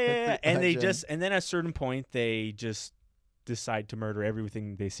 Yeah. And they Gotcha. just, and then at a certain point, they just decide to murder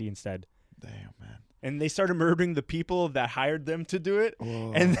everything they see instead. Damn, man. And they started murdering the people that hired them to do it,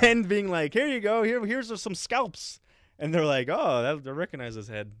 Whoa. and then being like, "Here you go. Here's some scalps." And they're like, "Oh, I recognize this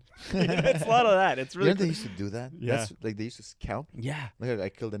head." It's a lot of that. It's You really know they used to do that. Yeah. That's, like they used to scalp. yeah. Like I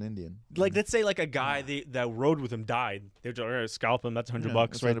killed an Indian. Like let's say like a guy that rode with him died. They're just scalp him. That's $100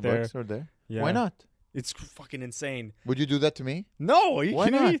 that's right there. $100 right there. Yeah. Why not? It's fucking insane. Would you do that to me? No, are you Why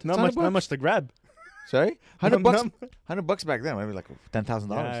kidding not? me? It's Not $100 much. Not much to grab. Sorry, $100 bucks. Num- $100 back then, maybe like $10,000.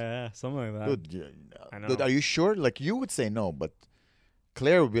 Yeah, something like that. Dude, I know. dude, are you sure? Like you would say no, but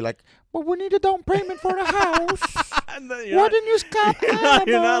Claire would be like, "But we need a down payment for the house. No, Why didn't you scalp you're not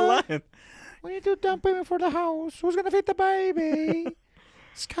animal? lying. We need a down payment for the house. Who's gonna feed the baby?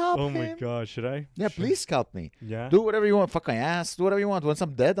 Scalp Oh him. my god, should I? Yeah, Should- please scalp me. Yeah. Do whatever you want. Fuck my ass. Do whatever you want. Once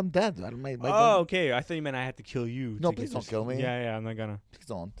I'm dead, I'm dead. I don't, Oh, okay. I thought you meant I had to kill you. No, to please get don't this- kill me. Yeah, I'm not gonna. Please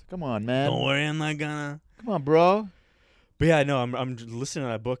don't. Come on, man. Don't worry, I'm not gonna. Come on, bro. But yeah, no, I'm listening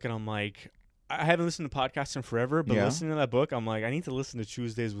to that book, and I'm like, I haven't listened to podcasts in forever, but Yeah. listening to that book, I'm like, I need to listen to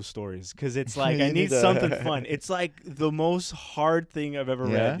Tuesdays with Stories because it's like You I need need a- something fun. It's like the most hard thing I've ever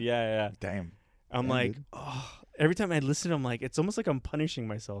Yeah? read. Yeah. Damn. I'm Yeah, like, dude. oh, every time I listen, I'm like, it's almost like I'm punishing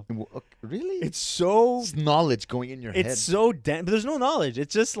myself. Really? It's so, It's knowledge going in your head. it's so but there's no knowledge.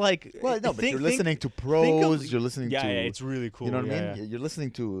 It's just like, Well, no, but think- you're think- listening to think pros. of- You're listening Yeah, to. it's really cool. You know what yeah, I yeah. mean? You're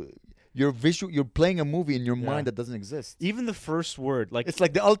listening to. You're visual. You're playing a movie in your Yeah. mind that doesn't exist. Even the first word, like It's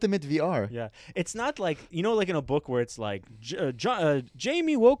like the ultimate VR. yeah, it's not like like in a book where it's like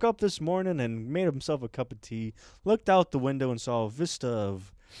Jamie woke up this morning and made himself a cup of tea, looked out the window and saw a vista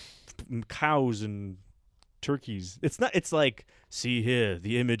of cows and turkeys. It's not. It's like see here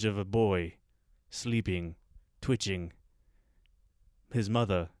the image of a boy sleeping, twitching, his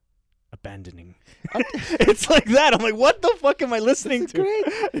mother abandoning. It's like that. I'm like, what the fuck am I listening It's to?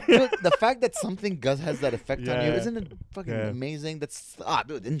 great. Dude, the fact that something has that effect on you, Yeah. isn't it fucking Yeah. amazing? That's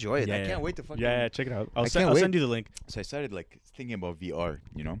dude, enjoy it. I can't wait to fucking. Yeah, check it out. I I'll can't wait. send you the link. So I started like thinking about VR,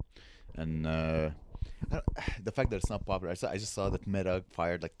 and the fact that it's not popular. I just saw that Meta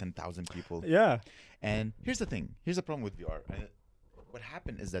fired like 10,000 people. Yeah. And here's the thing. Here's the problem with VR. What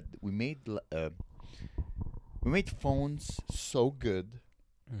happened is that we made phones so good,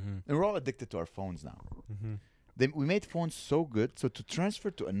 Mm-hmm. and we're all addicted to our phones now. Mm-hmm. We made phones so good, so to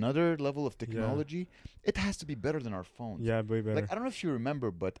transfer to another level of technology, it has to be better than our phones. Yeah, way better. Like I don't know if you remember,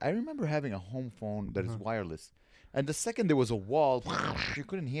 but I remember having a home phone that is Uh-huh. wireless. And the second there was a wall, you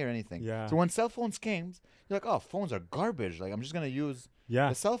couldn't hear anything. Yeah. So when cell phones came, you're like, oh, phones are garbage. Like I'm just gonna use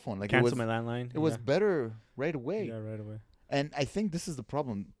Yeah. a cell phone. Like Cancel it my was, landline. it was better right away. Yeah, right away. And I think this is the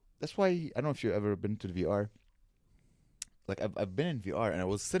problem. That's why I don't know if you've ever been to the VR. Like I've been in VR and I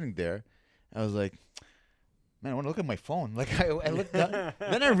was sitting there, and I was like, man, I want to look at my phone. Like I look down.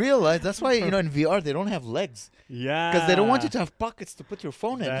 Then I realized that's why in VR they don't have legs Yeah. because they don't want you to have pockets to put your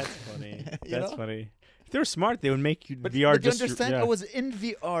phone in. That's funny. You That's know? funny. If they were smart, they would make you But, VR but you just. understand? Yeah. I was in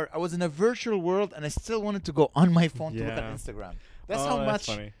VR. I was in a virtual world, and I still wanted to go on my phone to look at Yeah. Instagram. That's Oh, how that's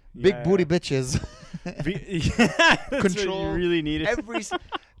much funny. big Yeah, booty yeah. bitches. Yeah, that's what Control you really need it.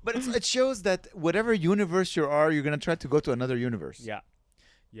 But it shows that whatever universe you are, you're gonna try to go to another universe. Yeah,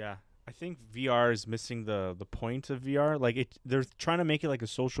 yeah. I think VR is missing the point of VR. Like they're trying to make it like a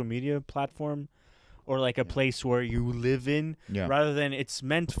social media platform, or like a place where you live in, Yeah. rather than it's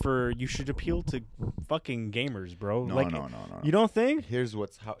meant for. You should appeal to fucking gamers, bro. No, like, no. You don't think? Here's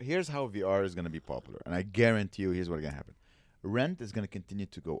how VR is gonna be popular, and I guarantee you, here's what's gonna happen. Rent is gonna continue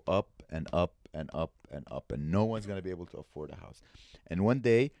to go up and up and up and up, and no one's gonna be able to afford a house. And one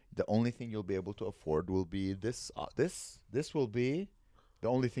day, the only thing you'll be able to afford will be this. This will be the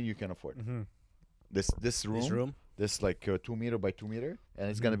only thing you can afford. Mm-hmm. This room, This room. this like 2 meter by 2 meter, and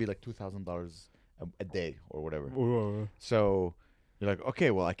it's gonna be like $2,000 a day or whatever. Whoa. So you're like, okay,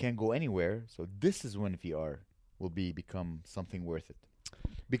 well, I can't go anywhere. So this is when VR will become something worth it.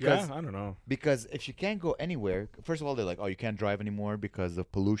 Because Yeah, I don't know. because if you can't go anywhere, first of all, they're like, oh, you can't drive anymore because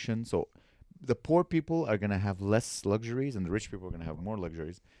of pollution. So the poor people are gonna have less luxuries, and the rich people are gonna have more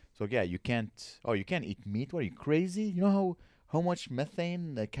luxuries. So yeah, you can't eat meat. What are you, crazy? You know how much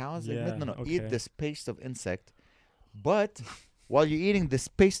methane the cows emit? Yeah, No, okay. eat this paste of insect. But while you're eating this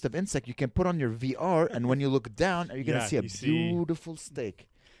paste of insect, you can put on your VR, and when you look down, you're gonna Yeah, see a you see- beautiful steak.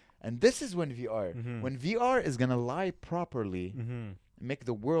 And this is when VR, Mhm. when VR is gonna lie properly, Mm-hmm. make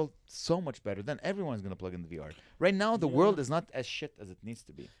the world so much better, then everyone's gonna plug in the VR. Right now, the Yeah. world is not as shit as it needs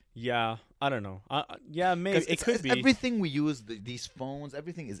to be. Yeah, I don't know. Yeah, maybe 'Cause it could be. everything we use, these phones,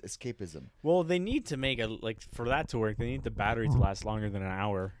 everything is escapism. Well, they need to make for that to work. They need the battery to last longer than an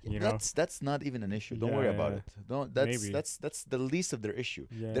hour. You know. That's not even an issue. Don't Yeah, worry about yeah. it. Don't. That's Maybe. that's the least of their issue.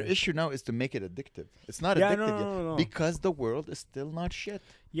 Yeah. Their issue now is to make it addictive. It's not Yeah, addictive no, yet no. because the world is still not shit.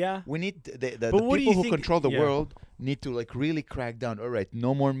 Yeah. We need the But what do people you who think- control the yeah. world need to like really crack down. All right,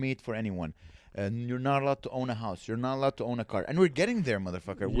 no more meat for anyone. And you're not allowed to own a house. You're not allowed to own a car. And we're getting there,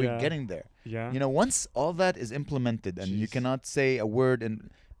 motherfucker. We're Yeah. getting there. Yeah. You know, once all that is implemented and you Jeez. cannot say a word, and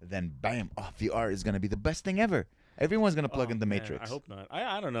then bam, VR is gonna be the best thing ever. Everyone's gonna plug Oh, in the man, Matrix. I hope not.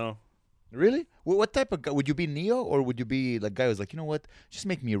 I don't know. Really? What type of guy would you be? Neo, or would you be like guy who's like, you know what? Just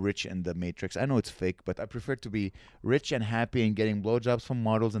make me rich in the Matrix. I know it's fake, but I prefer to be rich and happy and getting blowjobs from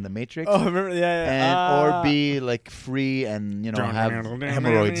models in the Matrix, Oh, remember? Yeah. and yeah. or be like free and have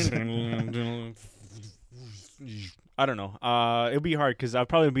hemorrhoids. I don't know. It'd be hard because I'd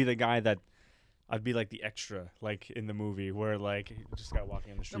probably be the guy that I'd be like the extra, like in the movie where like just guy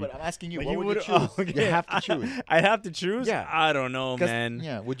walking on the No, street. but I'm asking you, Like, what would you would- choose? oh, You okay. have to choose. I'd have to choose. Yeah. I don't know, 'Cause, man.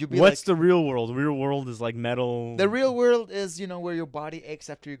 Yeah. Would you be What's like the real world? The real world is like metal. the real world is where your body aches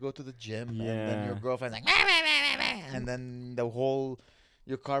after you go to the gym, and then your Yeah. girlfriend's like, and then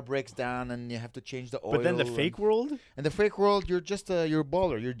your car breaks down and you have to change the oil. But then the and- fake world. And the fake world, you're just you're a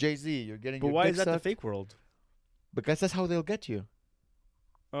baller. You're Jay-Z. You're getting. But your why dick is that the sucked. fake world? Because that's how they'll get you.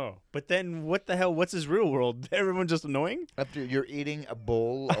 Oh, but then what the hell? What's his real world? Everyone just annoying. After you're eating a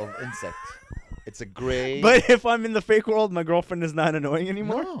bowl of insect, it's a gray. But if I'm in the fake world, my girlfriend is not annoying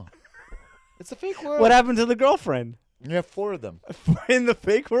anymore. No, it's a fake world. What happened to the girlfriend You have 4 of them. in the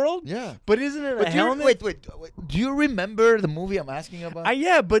fake world? Yeah. But isn't it a But helmet? wait. Do you remember the movie I'm asking about?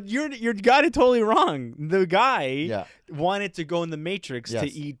 Yeah, but you got it totally wrong. The guy Yeah. wanted to go in the Matrix to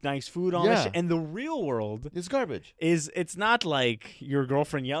Yes. eat nice food, all Yeah. that shit. And the real world It's garbage. it's not like your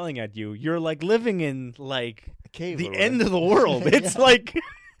girlfriend yelling at you. You're like living in like A cave. the or end whatever. of the world. It's Yeah. like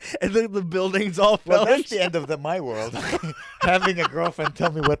and the buildings all Well, fell. that's the end of my world. Having a girlfriend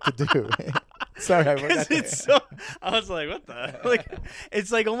tell me what to do. Sorry, I forgot. Because it's so. I was like, what the? Like,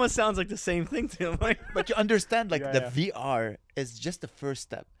 it's like almost sounds like the same thing to him. Like, But you understand, like Yeah, the yeah. VR is just the first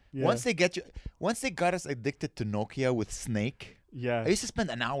step. Yeah. Once they got us addicted to Nokia with Snake. yeah, I used to spend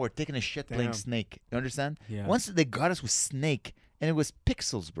an hour taking a shit playing Damn. Snake. You understand? Yeah. Once they got us with Snake, and it was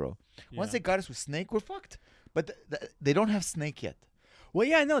pixels, bro. Once Yeah. they got us with Snake, we're fucked. But they don't have Snake yet. Well,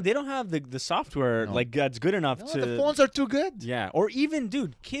 yeah, no, they don't have the software No. like that's good enough No, to. the phones are too good. Yeah, or even,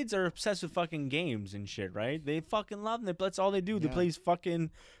 dude, kids are obsessed with fucking games and shit, right? They fucking love them. That's all they do. They Yeah. play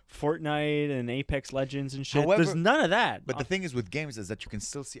fucking Fortnite and Apex Legends and shit. However- There's none of that. But the thing is with games is that you can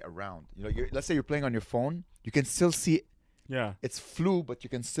still see around. Let's say you're playing on your phone, you can still see. yeah, It's flu, but you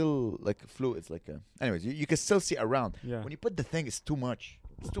can still flu. It's like a. Anyways, you can still see around. Yeah. When you put the thing, it's too much.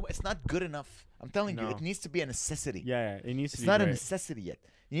 It's not good enough. I'm telling you, No. it needs to be a necessity. yeah, it needs to It's be not a great. necessity yet.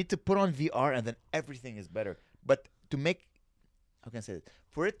 You need to put on VR and then everything is better. But to make how can I say it?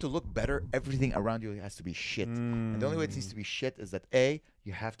 For it to look better, everything around you has to be shit. And the only way it needs to be shit is that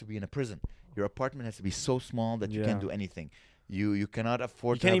you have to be in a prison. Your apartment has to be so small that you can't Yeah. do anything. You cannot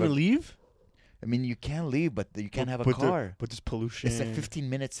afford. You can't to have even leave. I mean, you can leave, but you can't have a But there- car. But there's pollution. It's a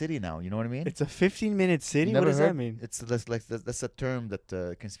 15-minute city now. You know what I mean? It's a 15-minute city. Never What does that heard? mean? It's that's a term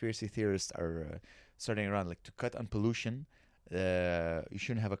that conspiracy theorists are starting around. Like to cut on pollution, you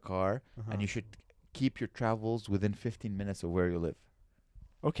shouldn't have a car, Uh-huh. and you should keep your travels within 15 minutes of where you live.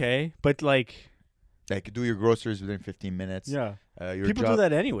 Okay, but like, Like do your groceries within 15 minutes. yeah, Your people job- do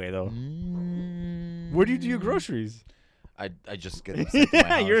that anyway, though. Where do you do your groceries? I just get sent to my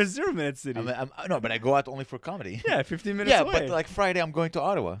Yeah, you're a house. 0-minute city. No, but I go out only for comedy. Yeah, 15 minutes Yeah, away. but like Friday, I'm going to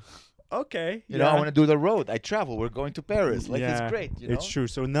Ottawa. okay, You know, I want to do the road. I travel. We're going to Paris. Life Yeah, is great. You know? It's true.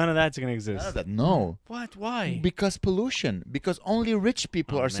 So none of that's gonna exist. None of that. No. What? Why? Because pollution. Because only rich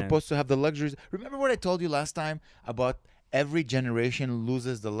people Oh, are man. supposed to have the luxuries. Remember what I told you last time about every generation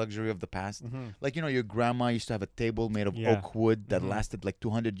loses the luxury of the past? Mhm. Like, you know, your grandma used to have a table made of Yeah. oak wood that Mhm. lasted like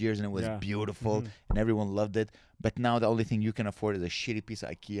 200 years and it was Yeah. beautiful Mhm. and everyone loved it. But now the only thing you can afford is a shitty piece of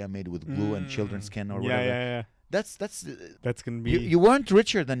IKEA made with glue and children's skin or yeah, whatever. yeah. That's That's gonna be. you weren't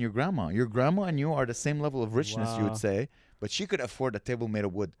richer than your grandma. Your grandma and you are the same level of richness, you Wow. would say. But she could afford a table made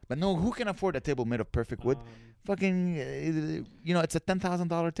of wood. But no, who can afford a table made of perfect wood? Fucking, you know, it's a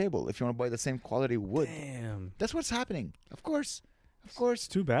 $10,000 table if you want to buy the same quality wood. Damn. That's what's happening. Of course. Of It's course.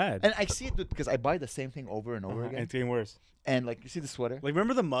 too bad. And I see it because I buy the same thing over and over Uh-huh, again. It's getting worse. And like, you see the sweater? Like,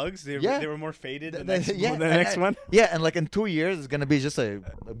 remember the mugs? Yeah. They were more faded. The The- next, yeah, the and next one. Yeah, and like in 2 years, it's going to be just a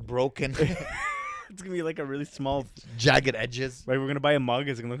broken, It's gonna be like a really small. jagged edges. Like, we're gonna buy a mug.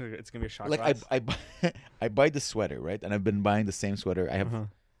 It's gonna look like it's gonna be a shot Like glass. I buy, I buy the sweater, right? And I've been buying the same sweater. I have Uh-huh.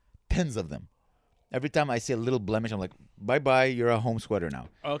 tens of them. Every time I see a little blemish, I'm like, bye-bye, you're a home sweater now.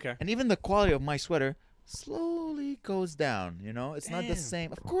 Okay. And even the quality of my sweater slowly goes down, you know? It's not the Damn.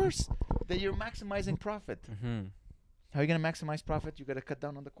 same. Of course, that you're maximizing profit. Mm-hmm. How are you going to maximize profit? You got to cut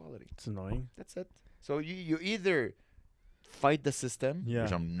down on the quality. It's annoying. That's it. So you either fight the system, Yeah.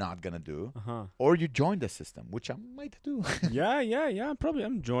 which I'm not going to do, Uh huh. or you join the system, which I might do. Yeah. Probably.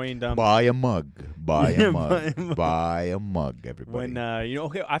 I'm joined. Buy a mug. Buy Yeah, a buy mug. a mug. Buy a mug, everybody. When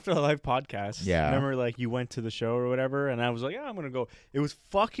okay, after the live podcast, Yeah. remember like you went to the show or whatever, and I was like, yeah, I'm gonna go. It was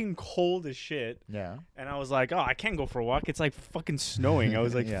fucking cold as shit, yeah. and I was like, oh, I can't go for a walk. It's like fucking snowing. I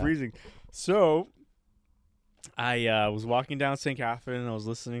was like Yeah. freezing. So I was walking down St. Catherine, and I was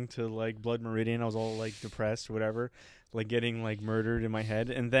listening to like Blood Meridian. I was all like depressed or whatever, like getting like murdered in my head,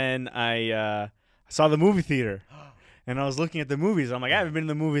 and then I saw the movie theater. And I was looking at the movies. I'm like, I haven't been in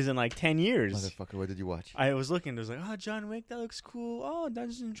the movies in like 10 years. Motherfucker, what did you watch? I was looking. There's like, oh, John Wick, that looks cool. Oh,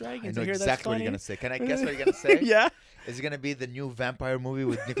 Dungeons and I Dragons. know I hear that's exactly what funny. you're going to say. Can I guess what you're going to say? Yeah. Is it going to be the new vampire movie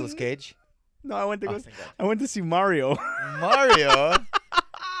with Nicolas Cage? No, I went to Oh, go. thank God. I went to see Mario Mario?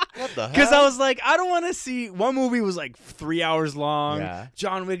 What the hell? because I was like, I don't want to see. One movie was like 3 hours long. Yeah.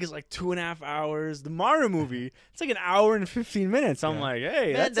 John Wick is like 2.5 hours. The Mario movie, it's like an hour and 15 minutes. I'm Yeah. like,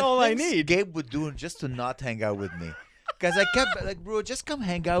 hey, Man, that's the all I things need. Gabe would do just to not hang out with me. Because I kept like, bro, just come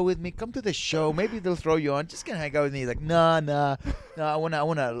hang out with me. Come to the show. Maybe they'll throw you on. Just gonna hang out with me. He's like, nah. I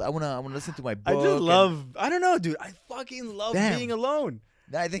wanna listen to my book. I just and- love. I don't know, dude. I fucking love Damn. being alone.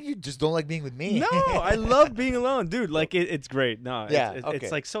 I think you just don't like being with me. No, I love being alone, dude. Like it's great. No, Yeah, it's okay.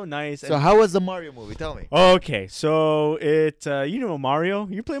 like so nice. So and- how was the Mario movie? Tell me. Okay, so it you know Mario?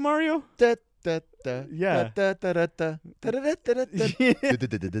 You play Mario? Da, da, da, Yeah. da, da, da, da, da, da, da, da,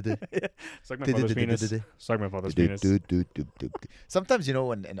 da, da. Suck my father's penis. Suck my father's penis. Sometimes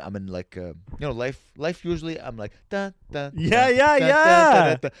when and I'm in like life usually I'm like da, da, Yeah, da, yeah, da, yeah. da,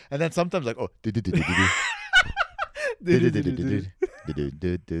 da, da, and then sometimes like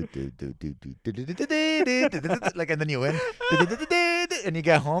like and then you win and you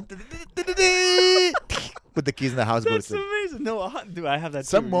get home put the keys in the house, go to That's sleep. amazing. No, dude, I have that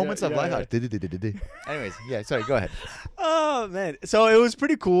Some too. moments Yeah, of yeah, life yeah. are anyways, yeah, sorry, go ahead. Oh man, so it was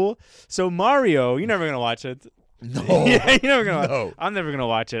pretty cool. So Mario, you're never gonna watch it. No. Yeah, you're never gonna. No. I'm never gonna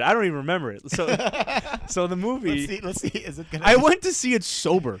watch it. I don't even remember it. So, so the movie. Let's see. Is it gonna I went to see it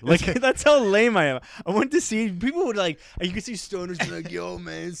sober. Like that's how lame I am. I went to see people would like. You could see stoners be like, "Yo,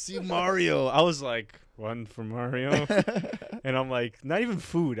 man, see Mario." I was like, "One for Mario," and I'm like, not even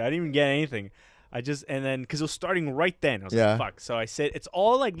food. I didn't even get anything. I just and then because it was starting right then. I was Yeah. like, "Fuck!" So I said, "It's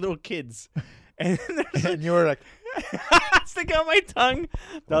all like little kids," and there's and you were like, stick out my tongue,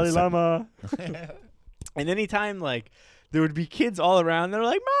 Dalai second. Lama. And anytime like there would be kids all around, they're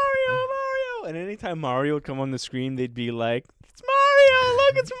like Mario, and anytime Mario would come on the screen, they'd be like, "It's Mario!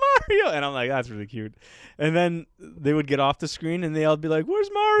 look, it's Mario. And I'm like, that's really cute. And then they would get off the screen and they'll be like, where's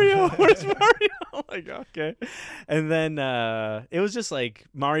Mario? Where's Mario? I'm like, okay. And then it was just like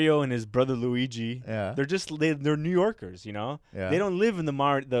Mario and his brother Luigi. Yeah. They're New Yorkers, you know? Yeah. They don't live in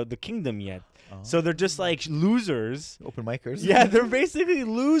the kingdom yet. So they're just like losers. Open micers. Yeah, they're basically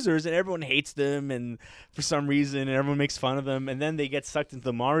losers, and everyone hates them, and for some reason, and everyone makes fun of them. And then they get sucked into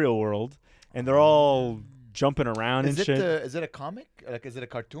the Mario world, and they're all jumping around Is and shit. is it a comic? Like, is it a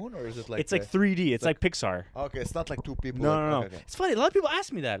cartoon or is it like? It's like 3D. It's like Pixar. Okay, it's not like two people. No, like, no, no. okay. It's funny. A lot of people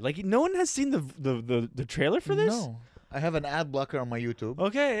ask me that. Like, no one has seen the trailer for this. No, I have an ad blocker on my YouTube.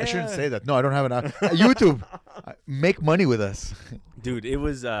 Okay. I shouldn't yeah. say that. No, I don't have an ad. YouTube, make money with us. Dude, it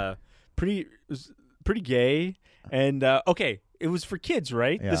was pretty gay, and okay, it was for kids,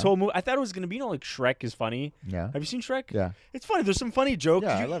 right? Yeah. This whole movie, I thought it was gonna be, like Shrek is funny. Yeah. Have you seen Shrek? Yeah. It's funny. There's some funny jokes.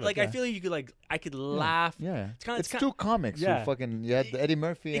 Yeah, I You- love it, like yeah. I feel like you could I could laugh. Yeah. It's kinda- Two comics. yeah. You fucking you had Eddie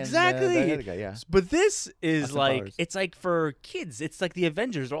Murphy Exactly. and the other guy. Yeah. But this is Austin like Powers. it's like for kids. It's like the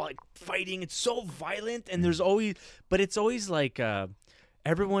Avengers. They're all like fighting. It's so violent, and Mm. there's always, but it's always like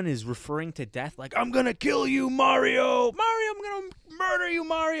everyone is referring to death. Like, I'm gonna kill you, Mario. Mario, I'm gonna murder you,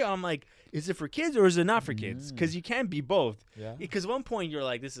 Mario. I'm like, is it for kids or is it not for kids? Because you can't be both. Yeah. Because one point you're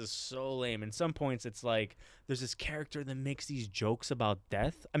like, this is so lame, and some points it's like there's this character that makes these jokes about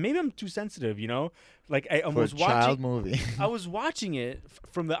death. And maybe I'm too sensitive, you know. Like I For a was child watching. movie. I was watching it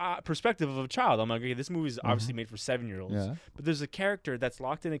from the perspective of a child. I'm like, okay, this movie is obviously made for 7-year-olds. Yeah. But there's a character that's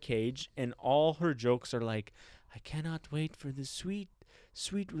locked in a cage, and all her jokes are like, I cannot wait for the sweet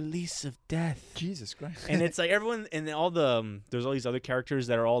release of death. Jesus Christ. And it's like everyone, and then all the there's all these other characters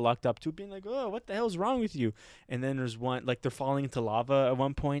that are all locked up too, being like, oh, what the hell's wrong with you? And then there's one, like they're falling into lava at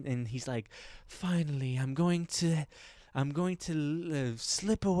one point, and he's like, finally, I'm going to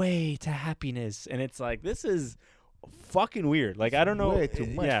slip away to happiness. And it's like, this is fucking weird. Like, I don't know. Way too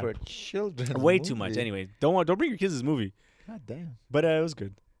much yeah. for children. Way too much. Anyway, don't bring your kids to this movie. God damn. But it was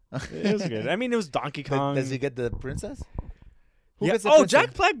good. It was good. I mean, it was Donkey Kong. Does he get the princess? Who Yeah. gets the Oh, princess?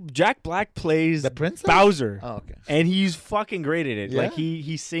 Jack Black plays The princess? Bowser. Oh, okay. And he's fucking great at it. Like Yeah?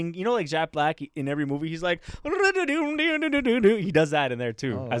 he sing, you know, like Jack Black in every movie, he's like, he does that in there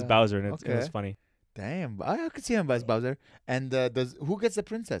too Oh, as yeah. Bowser, and it was Okay. funny. Damn, I could see him as Bowser. And who gets the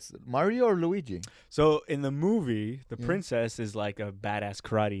princess? Mario or Luigi? So in the movie, the Yeah. princess is like a badass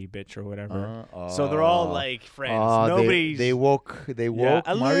karate bitch or whatever. Uh, So they're all like friends. Nobody's They woke. They woke.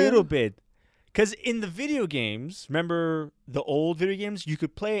 a Mario? little bit. Because in the video games, remember the old video games, you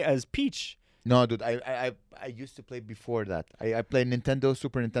could play as Peach. No, dude. I used to play before that. I played Nintendo,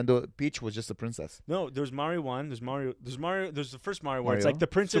 Super Nintendo. Peach was just a princess. No, there's Mario 1, there's the first Mario where it's like the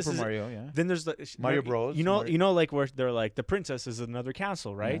princess Super is, Mario. Yeah. then there's the Mario Bros, You know, Mario- like where they're like the princess is another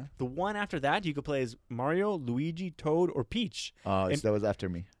castle, right? Yeah. The one after that you could play as Mario, Luigi, Toad, or Peach. Oh, And- so that was after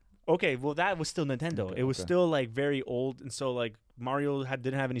me. Okay, well that was still Nintendo. Okay, It was okay. still like very old, and so like Mario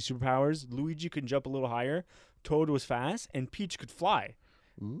didn't have any superpowers. Luigi could jump a little higher. Toad was fast, and Peach could fly.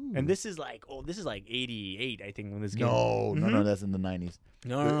 Ooh. And this is like 88, I think, when this game. no, no, Mhm. that's in the 90s.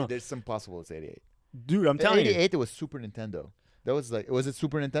 No. There's some possible it's 88. Dude, I'm telling you. 88 it was Super Nintendo. That was like, was it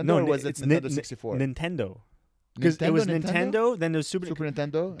Super Nintendo No, or was it it's Nintendo Nin- 64? Nintendo. Because it was Nintendo, then there was Super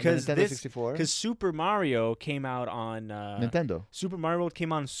Nintendo, and then 'cause Nintendo this- 64. Because Super Mario came out on Nintendo. Super Mario World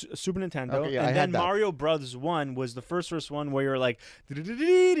came on Super Nintendo, Okay, yeah, I and had then that. Mario Bros. 1 was the first one where you're like,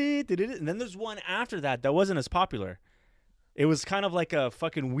 and then there's one after that wasn't as popular. It was kind of like a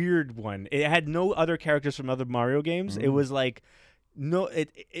fucking weird one. It had no other characters from other Mario games. It was like,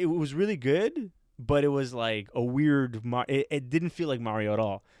 it was really good, but it was like a weird. It didn't feel like Mario at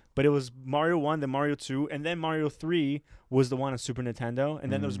all. But it was Mario 1, then Mario 2, and then Mario 3 was the one on Super Nintendo, and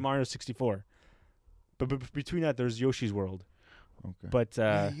then there was Mario 64. But between that, there's Yoshi's World. Okay. But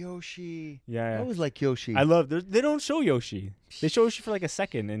Yoshi. yeah. I always like Yoshi. I love. They don't show Yoshi. They show Yoshi for like a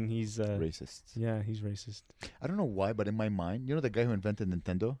second, and he's racist. yeah, he's racist. I don't know why, but in my mind, you know the guy who invented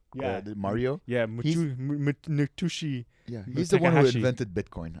Nintendo? Yeah. The Mario? Yeah, He's- Natushi. Yeah. But He's the one who Takahashi. invented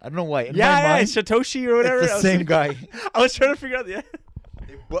Bitcoin. I don't know why. In my Yeah, mind, Satoshi or whatever. it's the same guy. I was trying to figure out. Yeah.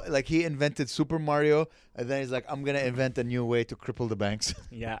 But, like he invented Super Mario, and then he's like, "I'm gonna invent a new way to cripple the banks."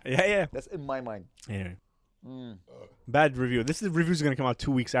 Yeah. That's in my mind. Anyway, bad review. This review's gonna come out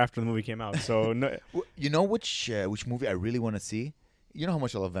 2 weeks after the movie came out. So no, You know which movie I really want to see? You know how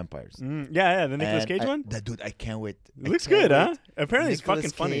much I love vampires. the Nicolas And Cage one. That dude, I can't wait. It looks good, huh? Apparently, it's Nicolas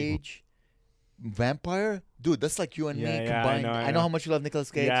fucking funny. Cage, vampire, dude, that's like you and Yeah, me yeah, I combined. know, I I know know. how much you love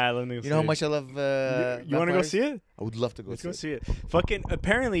Nicolas Cage. Yeah, I love Nicolas You know how Cage. much I love. You want to go vampires? see it? I would love to go Let's see go it. see it. Fucking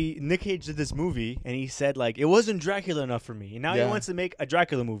apparently Nick Cage did this movie and he said like it wasn't Dracula enough for me. And now he Yeah. wants to make a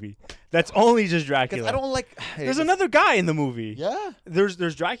Dracula movie. That's only just Because Dracula. I don't like. There's another guy in the movie. Yeah. There's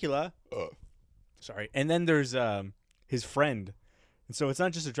Dracula. Sorry. And then there's his friend. And so it's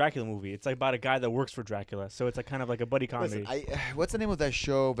not just a Dracula movie. It's like about a guy that works for Dracula. So it's like kind of like a buddy comedy. Listen, what's the name of that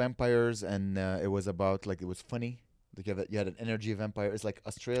show? Vampires, and it was about like it was funny. Like you had an energy vampire. It's like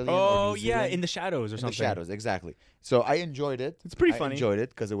Australian. or oh New yeah, Zealand. In the Shadows or In something. the shadows, exactly. So I enjoyed it. It's pretty I funny. enjoyed it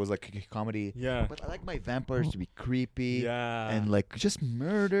because it was like a comedy. Yeah. But I like my vampires to be creepy Yeah. and like just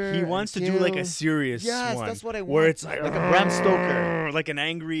murder. He and wants to do like a kill. serious Yes, one. that's what I want. Where it's like a Bram Stoker. like an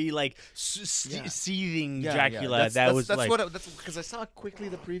angry, like Yeah. seething Yeah, Dracula. yeah. That was that's like, what that's because I saw quickly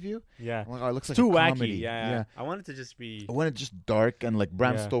the preview. yeah, I'm like, oh, it looks like too a wacky. comedy. Yeah. I want it to just be. I want it just dark and like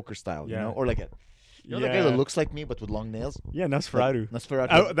Bram Yeah. Stoker style, you Yeah. know, or like a you know the guy Yeah. that looks like me but with long nails. Yeah, Nosferatu.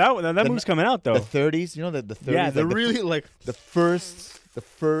 Nosferatu. That The- movie's coming out though. The 30s, you know the 30s. Yeah, like they're the really like. the first.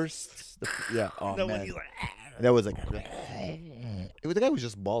 Yeah. Oh the one man. he's like, That was like. The guy was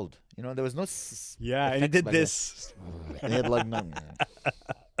just bald. You know, there was no. yeah, and he effects did back then. this. And he had like none.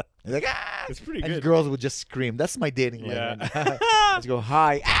 He's like, ah! It's pretty And good. girls would just scream. That's my dating Yeah. line. Let's go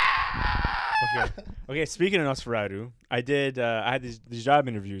hi. Okay. Okay. Speaking of Nosferatu, I did. I had these job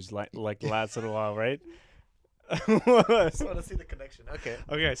interviews like the last little while, right? I want to see the connection. Okay.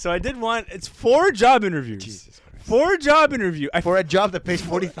 Okay, so I did one. It's 4 job interviews. Jesus Christ. 4 job interview. For a job that pays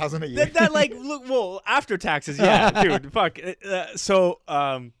 40,000 a year. that like look well after taxes. Yeah, dude. Fuck.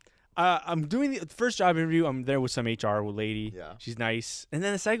 I'm doing the first job interview. I'm there with some HR lady. Yeah. She's nice. And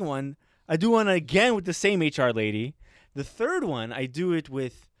then the second one, I do one again with the same HR lady. The third one, I do it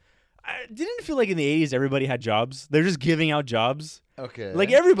with. I didn't feel like in the 80s everybody had jobs. They're just giving out jobs. Okay.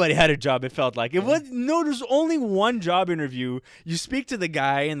 Like everybody had a job. It felt like it was no. There's only one job interview. You speak to the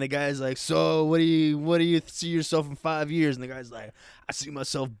guy, and the guy's like, "So, what do you see yourself in 5 years?" And the guy's like, "I see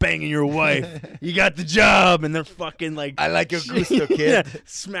myself banging your wife. You got the job." And they're fucking like, I like your gusto, kid. yeah,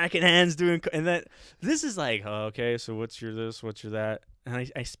 smacking hands, doing. And then this is like, oh, okay. So what's your this? What's your that?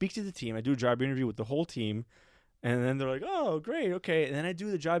 And I speak to the team. I do a job interview with the whole team. And then they're like, "Oh, great, okay." And then I do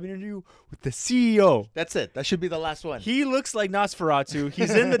the job interview with the CEO. That's it. That should be the last one. He looks like Nosferatu.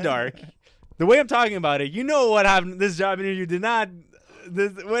 He's in the dark. The way I'm talking about it, you know what happened. This job interview did not.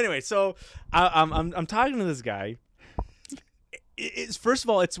 Well, anyway, so I'm talking to this guy. It's first of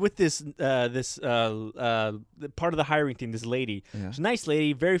all, it's with this part of the hiring team. This lady, Yeah. she's a nice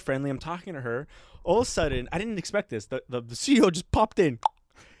lady, very friendly. I'm talking to her. All of a sudden, I didn't expect this. The CEO just popped in,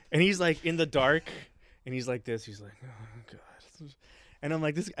 and he's like in the dark. And he's like this. He's like, oh, God. And I'm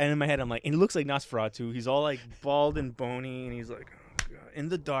like, this. And in my head, I'm like, and he looks like Nosferatu. He's all like bald and bony. And he's like, oh, God. In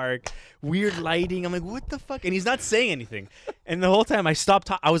the dark, weird lighting. I'm like, what the fuck? And he's not saying anything. And the whole time I stopped.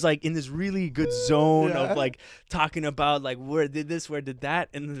 I was like in this really good zone Yeah. of like talking about like where did this, where did that.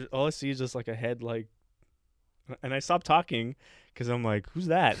 And all I see is just like a head like. And I stopped talking because I'm like, who's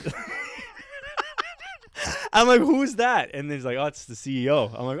that? I'm like, who's that? And he's like, oh, it's the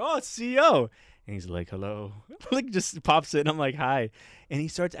CEO. I'm like, oh, it's CEO. And he's like, hello. Like, just pops in. I'm like, hi. And he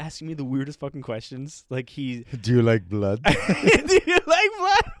starts asking me the weirdest fucking questions. Like, do Do you like blood? you like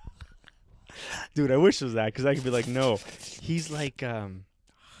blood? Dude, I wish it was that because I could be like, no. He's like,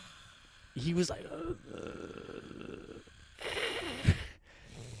 he was like,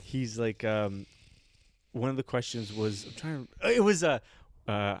 he's like, one of the questions was, I'm trying to, it was,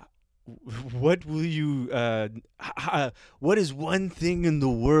 what will you what is one thing in the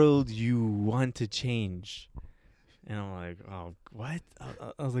world you want to change? And I'm like, oh, what?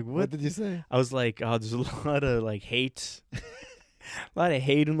 I was like, what? What did you say? I was like, oh, there's a lot of like hate, a lot of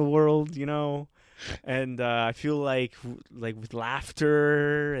hate in the world, you know. And I feel like with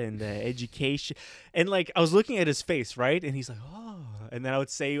laughter and education, and like I was looking at his face, right? And he's like, oh, and then I would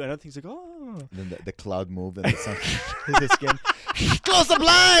say another thing. He's like, oh. And then the cloud moved and the sun hit his skin. Close the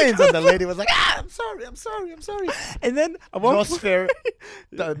blinds! And the lady was like, I'm sorry. And then at one point- Nosfer,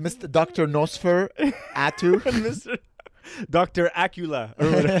 Mr. Dr. Nosfer, Atu. Mr. Dr. Acula or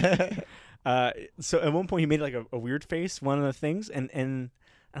whatever. So at one point he made like a weird face, one of the things, and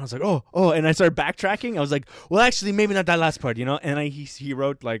I was like, oh, and I started backtracking. I was like, well, actually, maybe not that last part, you know. And he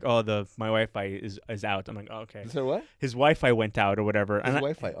wrote like, oh, my Wi-Fi is out. I'm like, oh, okay. So what? His Wi-Fi went out or whatever. His and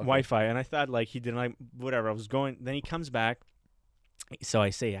Wi-Fi, okay. Wi-Fi, and I thought like he didn't like whatever. I was going. Then he comes back. So I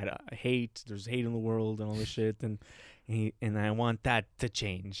say I hate. There's hate in the world and all this shit, and I want that to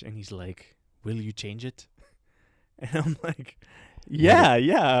change. And he's like, will you change it? And I'm like,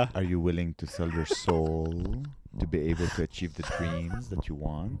 yeah. Are you willing to sell your soul to be able to achieve the dreams that you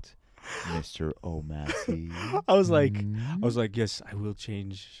want, Mr. O'Massey? I was like, yes, I will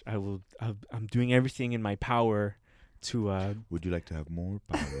change. I'm doing everything in my power to. Would you like to have more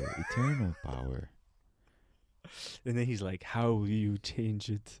power, eternal power? And then he's like, how will you change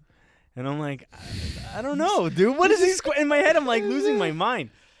it? And I'm like, I don't know, dude. What is this? In my head, I'm like losing my mind.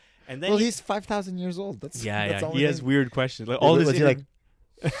 And then Well, he's 5,000 years old. That's yeah. all He has thing. weird questions. Like Yeah, all but this. was he like,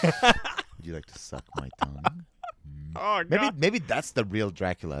 would you like to suck my tongue? Oh god. Maybe that's the real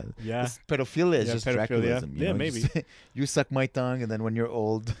Dracula. Yeah. This pedophilia is Yeah, just pedophilia. Draculism. Yeah, know? maybe. Just you suck my tongue, and then when you're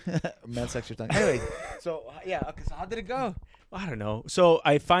old, man sucks your tongue. Anyways, so yeah, okay. So how did it go? I don't know. So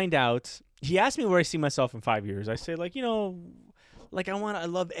I find out he asked me where I see myself in 5 years. I say like, I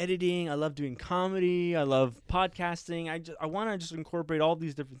love editing, I love doing comedy, I love podcasting. I want to just incorporate all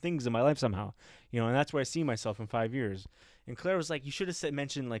these different things in my life somehow. And that's where I see myself in 5 years. And Claire was like, you should have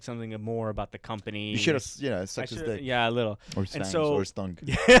mentioned like something more about the company. You should have, I sucked his shoulda- dick Yeah, a little. or his and fangs so- or his tongue.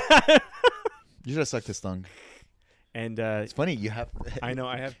 Yeah. You should have sucked his tongue. And It's funny. You have. I know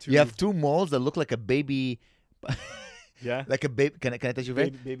I have two. You have two moles that look like a baby. Yeah. Like a baby. Can I touch your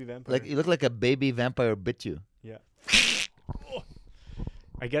face? Baby vampire. Like you look like a baby vampire bit you. Yeah.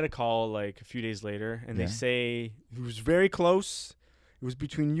 I get a call like a few days later, and Yeah. they say it was very close. It was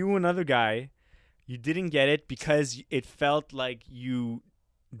between you and another guy. You didn't get it because it felt like you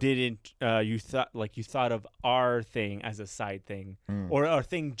didn't. You thought of our thing as a side thing or a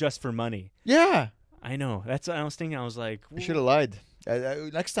thing just for money. Yeah. I know. That's what I was thinking. I was like, You should have lied.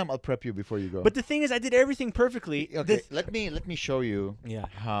 Next time I'll prep you before you go. But the thing is, I did everything perfectly. okay, let me show you Yeah.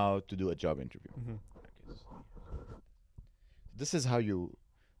 how to do a job interview. Mhm. This is how you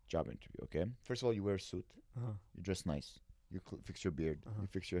job interview. Okay. First of all, you wear a suit. Uh-huh. You dress nice. You fix your beard. Uh-huh. You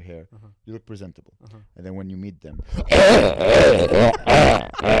fix your hair. Uh-huh. You look presentable. Uh-huh. And then when you meet them,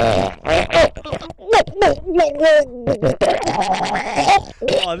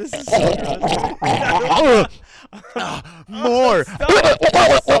 Oh, this is so gross. more. Stop.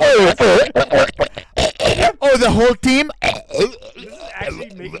 Oh, the whole team. This is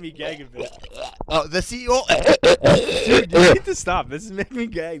actually making me gag a bit. Oh, the CEO. Dude, you need to stop. This is making me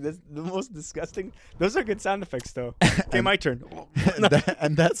gag. This is the most disgusting. Those are good sound effects, though. Okay, my turn.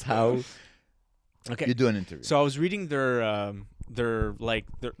 And that's how Okay. you do an interview. So I was reading their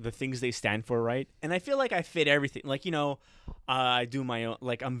the things they stand for, right? And I feel like I fit everything. Like, I do my own.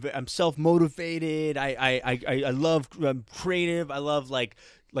 Like I'm self motivated. I love creative. I love like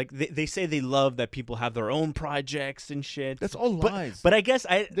they say they love that people have their own projects and shit. That's all But- lies. But I guess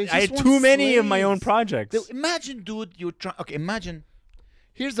I They had just too want many of my own slaves. projects. Imagine, dude, you're trying. Okay, imagine.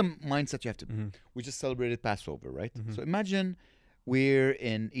 Here's the mindset you have to. Mhm. We just celebrated Passover, right? Mhm. So imagine we're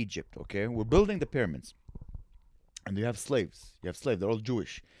in Egypt. Okay, we're building the pyramids, and you have slaves. You have slaves. They're all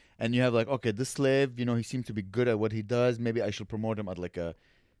Jewish, and you have like, okay, this slave, he seems to be good at what he does. Maybe I should promote him as like a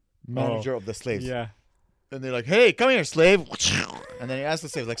manager of the slaves. Yeah. And they're like, hey, come here, slave. And then you ask the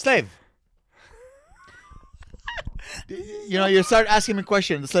slave, like, slave. You start asking him a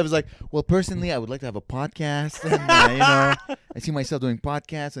question. The slave is like, well, personally, I would like to have a podcast. And, I see myself doing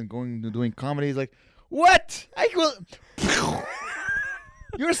podcasts and doing comedy. He's like, what? I will.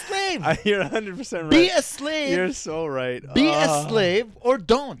 You're a slave. You're 100% right. Be a slave. You're so right. Be a Ah. slave or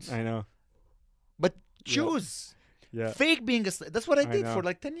don't. I know. But choose. Yeah. Fake being a slave. That's what I did know. for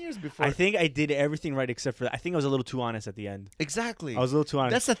like 10 years before. I think I did everything right except for that. I think I was a little too honest at the end. Exactly. I was a little too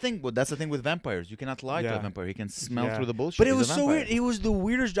honest. That's the thing. But that's the thing with vampires. You cannot lie to a Yeah. vampire. He can smell Yeah. through the bullshit. But it He's was a so vampire. weird. It was the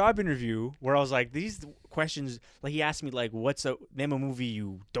weirdest job interview where I was like, these questions, like he asked me like, name a movie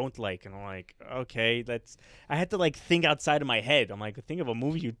you don't like, and I'm like, okay, I had to like think outside of my head. I'm like, think of a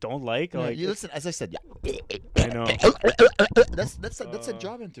movie you don't like. Yeah, Like, you listen, as I said, yeah. I know. That's a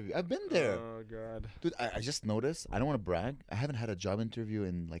job interview. I've been there, Oh god. dude. I just noticed. I don't want to brag. I haven't had a job interview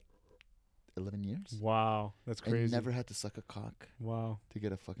in like 11 years. Wow, that's I crazy. never had to suck a cock Wow. to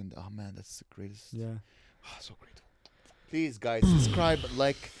get a fucking. Oh man, that's the greatest. Yeah. Oh, so grateful. Please, guys, subscribe,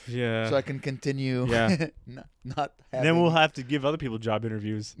 like, Yeah. so I can continue. Yeah. not. And then we'll having- have to give other people job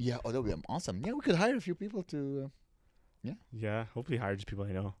interviews. Yeah. Oh, that would be awesome. Yeah, we could hire a few people to. Yeah. Hopefully hire just people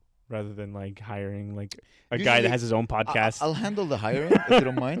I know rather than like hiring like a guy Usually- that has his own podcast. I'll handle the hiring if you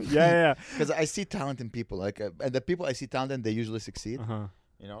don't mind. yeah. Because I see talent in people, like, and the people I see talent in, they usually succeed. Uh-huh.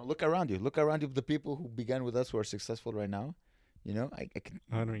 Look around you. Look around you. The people who began with us who are successful right now. I can.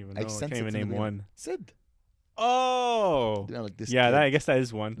 I don't even I know. I sense can't it even in the name beginning. one. Sid. Oh. Like this. Yeah, kid. I guess that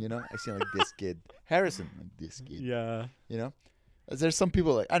is one. I see like this kid. Harrison, like this kid. Yeah. There's some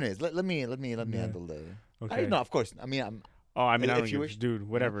people like. Anyways, let me Yeah. handle the. Okay. No, of course. I mean, I'm. Oh, I mean, I If don't you give, wish- dude,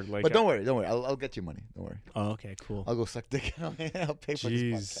 whatever. But don't worry. I'll get you money. Don't worry. Oh, okay, cool. I'll go suck dick. I'll pay for this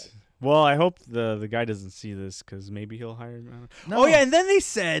Jeez. podcast. Well, I hope the guy doesn't see this because maybe he'll hire me. No. Oh yeah, and then they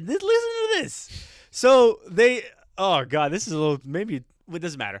said, listen to this. So they, oh god, this is a little maybe it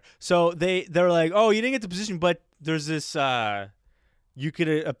doesn't matter. So they're like, oh, you didn't get the position, but there's this. You could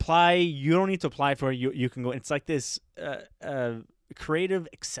apply. You don't need to apply for it. You can go. It's like this creative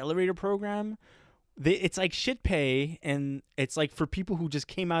accelerator program. It's like shit pay, and it's like for people who just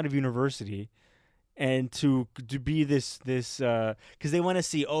came out of university. And to be this because they want to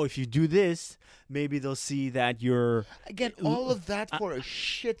see, oh, if you do this, maybe they'll see that you're Again, all of that for a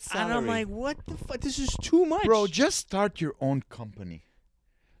shit salary. And I'm like, what the fuck? This is too much, bro, just start your own company.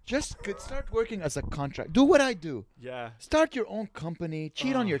 Just start working as a contract. Do what I do. Yeah, Start your own company.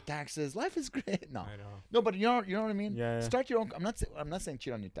 Cheat on your taxes. Life is great. No, I know. no, but you know what I mean. Yeah. Start your own. I'm not saying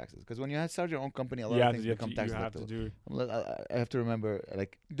cheat on your taxes because when you start your own company, a lot Yeah, of things become tax you have to deductible. do. I have to remember,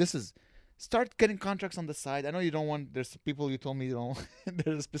 like, this is. Start getting contracts on the side. I know you don't want. There's people you told me you don't.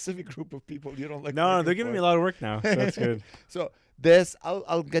 There's a specific group of people you don't like. No, working they're giving for. me a lot of work now. So that's good. So this,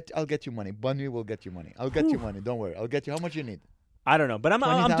 I'll get you money. Bunny will get you money. I'll get you money. Don't worry. I'll get you. How much you need? I don't know, but I'm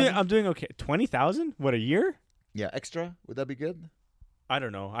 20,000? doing okay. 20,000? What, a year? Yeah, extra. Would that be good? I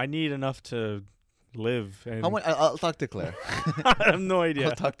don't know. I need enough to live. And How much? I'll talk to Claire. I have no idea.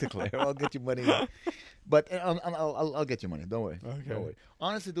 I'll talk to Claire. I'll get you money. But I'll get you money. Don't worry. Okay. Don't worry.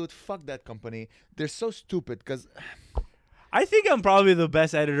 Honestly, dude, fuck that company. They're so stupid because, I think I'm probably the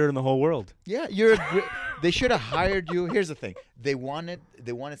best editor in the whole world. yeah, you're. They should have hired you. Here's the thing. They wanted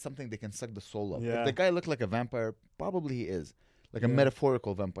something they can suck the soul of. Yeah. If the guy looked like a vampire, probably he is. Like a Yeah.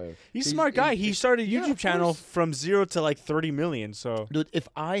 metaphorical vampire. He's a smart guy. He started a yeah, YouTube of channel course. from 0 to like 30 million. So Dude, if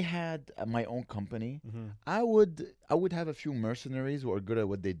I had my own company, Mm-hmm. I would have a few mercenaries who are good at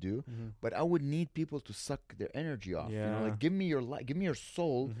what they do, but I would need people to suck their energy off. You know, Yeah. like give me your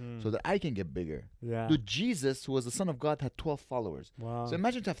soul so that I can get bigger. yeah. Dude, Jesus, who was the Son of God, had 12 followers. Wow. So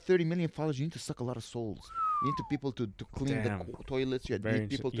imagine to have 30 million followers, you need to suck a lot of souls. You need people to clean Damn. the toilets. You Very need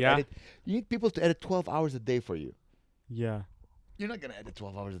people to yeah. edit. You need people to edit 12 hours a day for you. Yeah. You're not gonna edit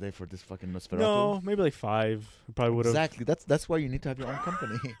 12 hours a day for this fucking Nosferatu. No, maybe like 5. I probably would have. Exactly. That's why you need to have your own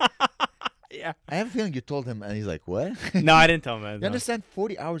company. Yeah. I have a feeling you told him, and he's like, "What?" No, I didn't tell him that. You no. understand?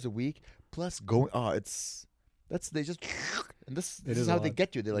 40 hours a week plus going. Oh, they just and this It is is a how they lot.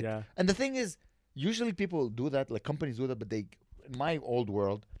 get you. They're like, Yeah. and the thing is, usually people do that, like companies do that, but they, in my old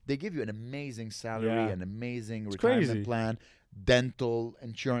world, they give you an amazing salary, Yeah. an amazing It's retirement crazy. plan, dental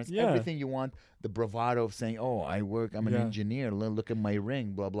insurance, Yeah. everything you want. The bravado of saying, "Oh, I'm an Yeah. engineer. Look at my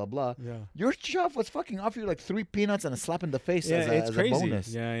ring." Blah blah blah. Yeah. Your job was fucking off you like 3 peanuts and a slap in the face Yeah, as it's a crazy. bonus.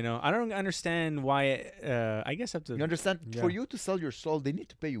 Yeah, I know. I don't understand why. I guess I have to. You understand? Yeah. For you to sell your soul, they need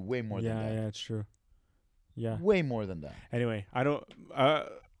to pay you way more yeah, than that. yeah, it's true. Yeah. Way more than that. Anyway, I don't.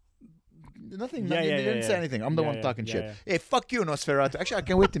 Nothing. Yeah, you yeah, didn't yeah, say yeah. anything. I'm the Yeah, one yeah, talking yeah, shit. yeah. Hey, fuck you, Nosferatu. Actually, I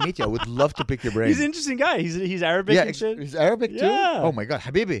can't wait to meet you. I would love to pick your brain. He's an interesting guy. He's Arabic yeah, and shit. he's Arabic too. Yeah. Oh my God,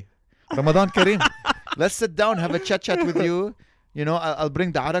 Habibi, Ramadan Kareem. Let's sit down, have a chat with you. You know, I'll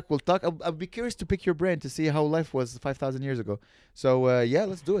bring the arak. We'll talk. I'll be curious to pick your brain to see how life was 5,000 years ago. So yeah,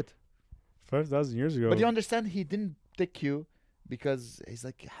 let's do it. 5,000 years ago. But you understand, he didn't pick you because he's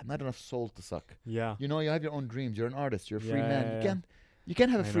like not enough soul to suck. Yeah. You know, you have your own dreams. You're an artist. You're a free Yeah, man. yeah, You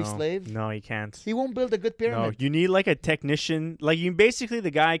can't have a I free know. slave. No, you can't. He won't build a good No, pyramid. you need like a technician. Like you basically,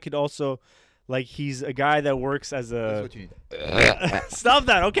 the guy could also, like, he's a guy that works as That's a. what you need. Stop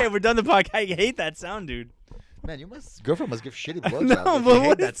that. Okay, we're done the podcast. I hate that sound, dude. Man, girlfriend must give shitty blowjobs. No, if but you hate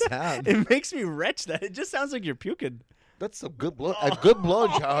what that is that? sound. It makes me wretch. That it just sounds like you're puking. That's a good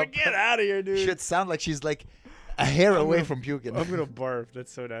blowjob. Get out of here, dude. Should sound like she's like a hair I'm away gonna- from puking. I'm gonna barf.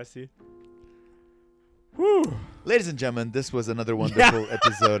 That's so nasty. Whew. Ladies and gentlemen, this was another wonderful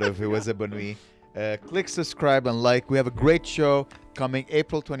episode of It Was a Bonui. Click subscribe and like. We have a great show coming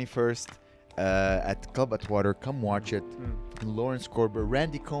April 21st at Club Atwater. Come watch it. Lawrence Corber,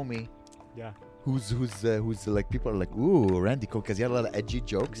 Randy Comey, Yeah. who's like, people are like, ooh, Randy Comey, because he had a lot of edgy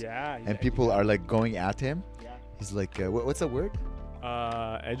jokes, Yeah. and people are like going at him. Yeah. He's like, what's that word?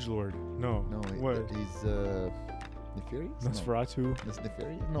 Edgelord. No. No, What? he's nefarious. Nosferatu. That's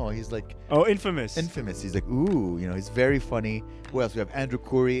nefarious. No, he's like Oh, infamous. infamous. He's like, ooh, you know, he's very funny. Who else? We have Andrew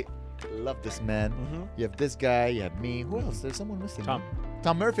Curry. Love this man. Mhm. You have this guy. You have me. Who else? There's someone missing. Tom.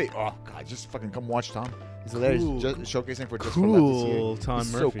 Tom Murphy. Oh God, just fucking come watch Tom. He's hilarious. Cool. Just showcasing for Just for Laughs this year. Cool, Tom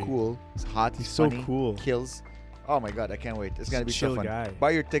He's Murphy. so cool. He's hot. He's so funny, cool. Kills. Oh my God, I can't wait. It's gonna be Chill so fun. guy.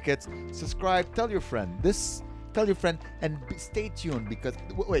 Buy your tickets. Subscribe. Tell your friend. Tell your friend and stay tuned because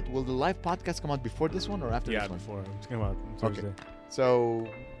wait, will the live podcast come out before this one or after Yeah, this one? before. It's going out on Okay. Thursday. So,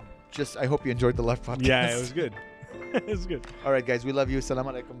 I hope you enjoyed the live podcast. Yeah, it was good. It was good. All right, guys, we love you. Salam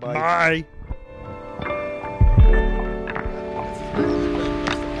alaikum. Bye. Bye.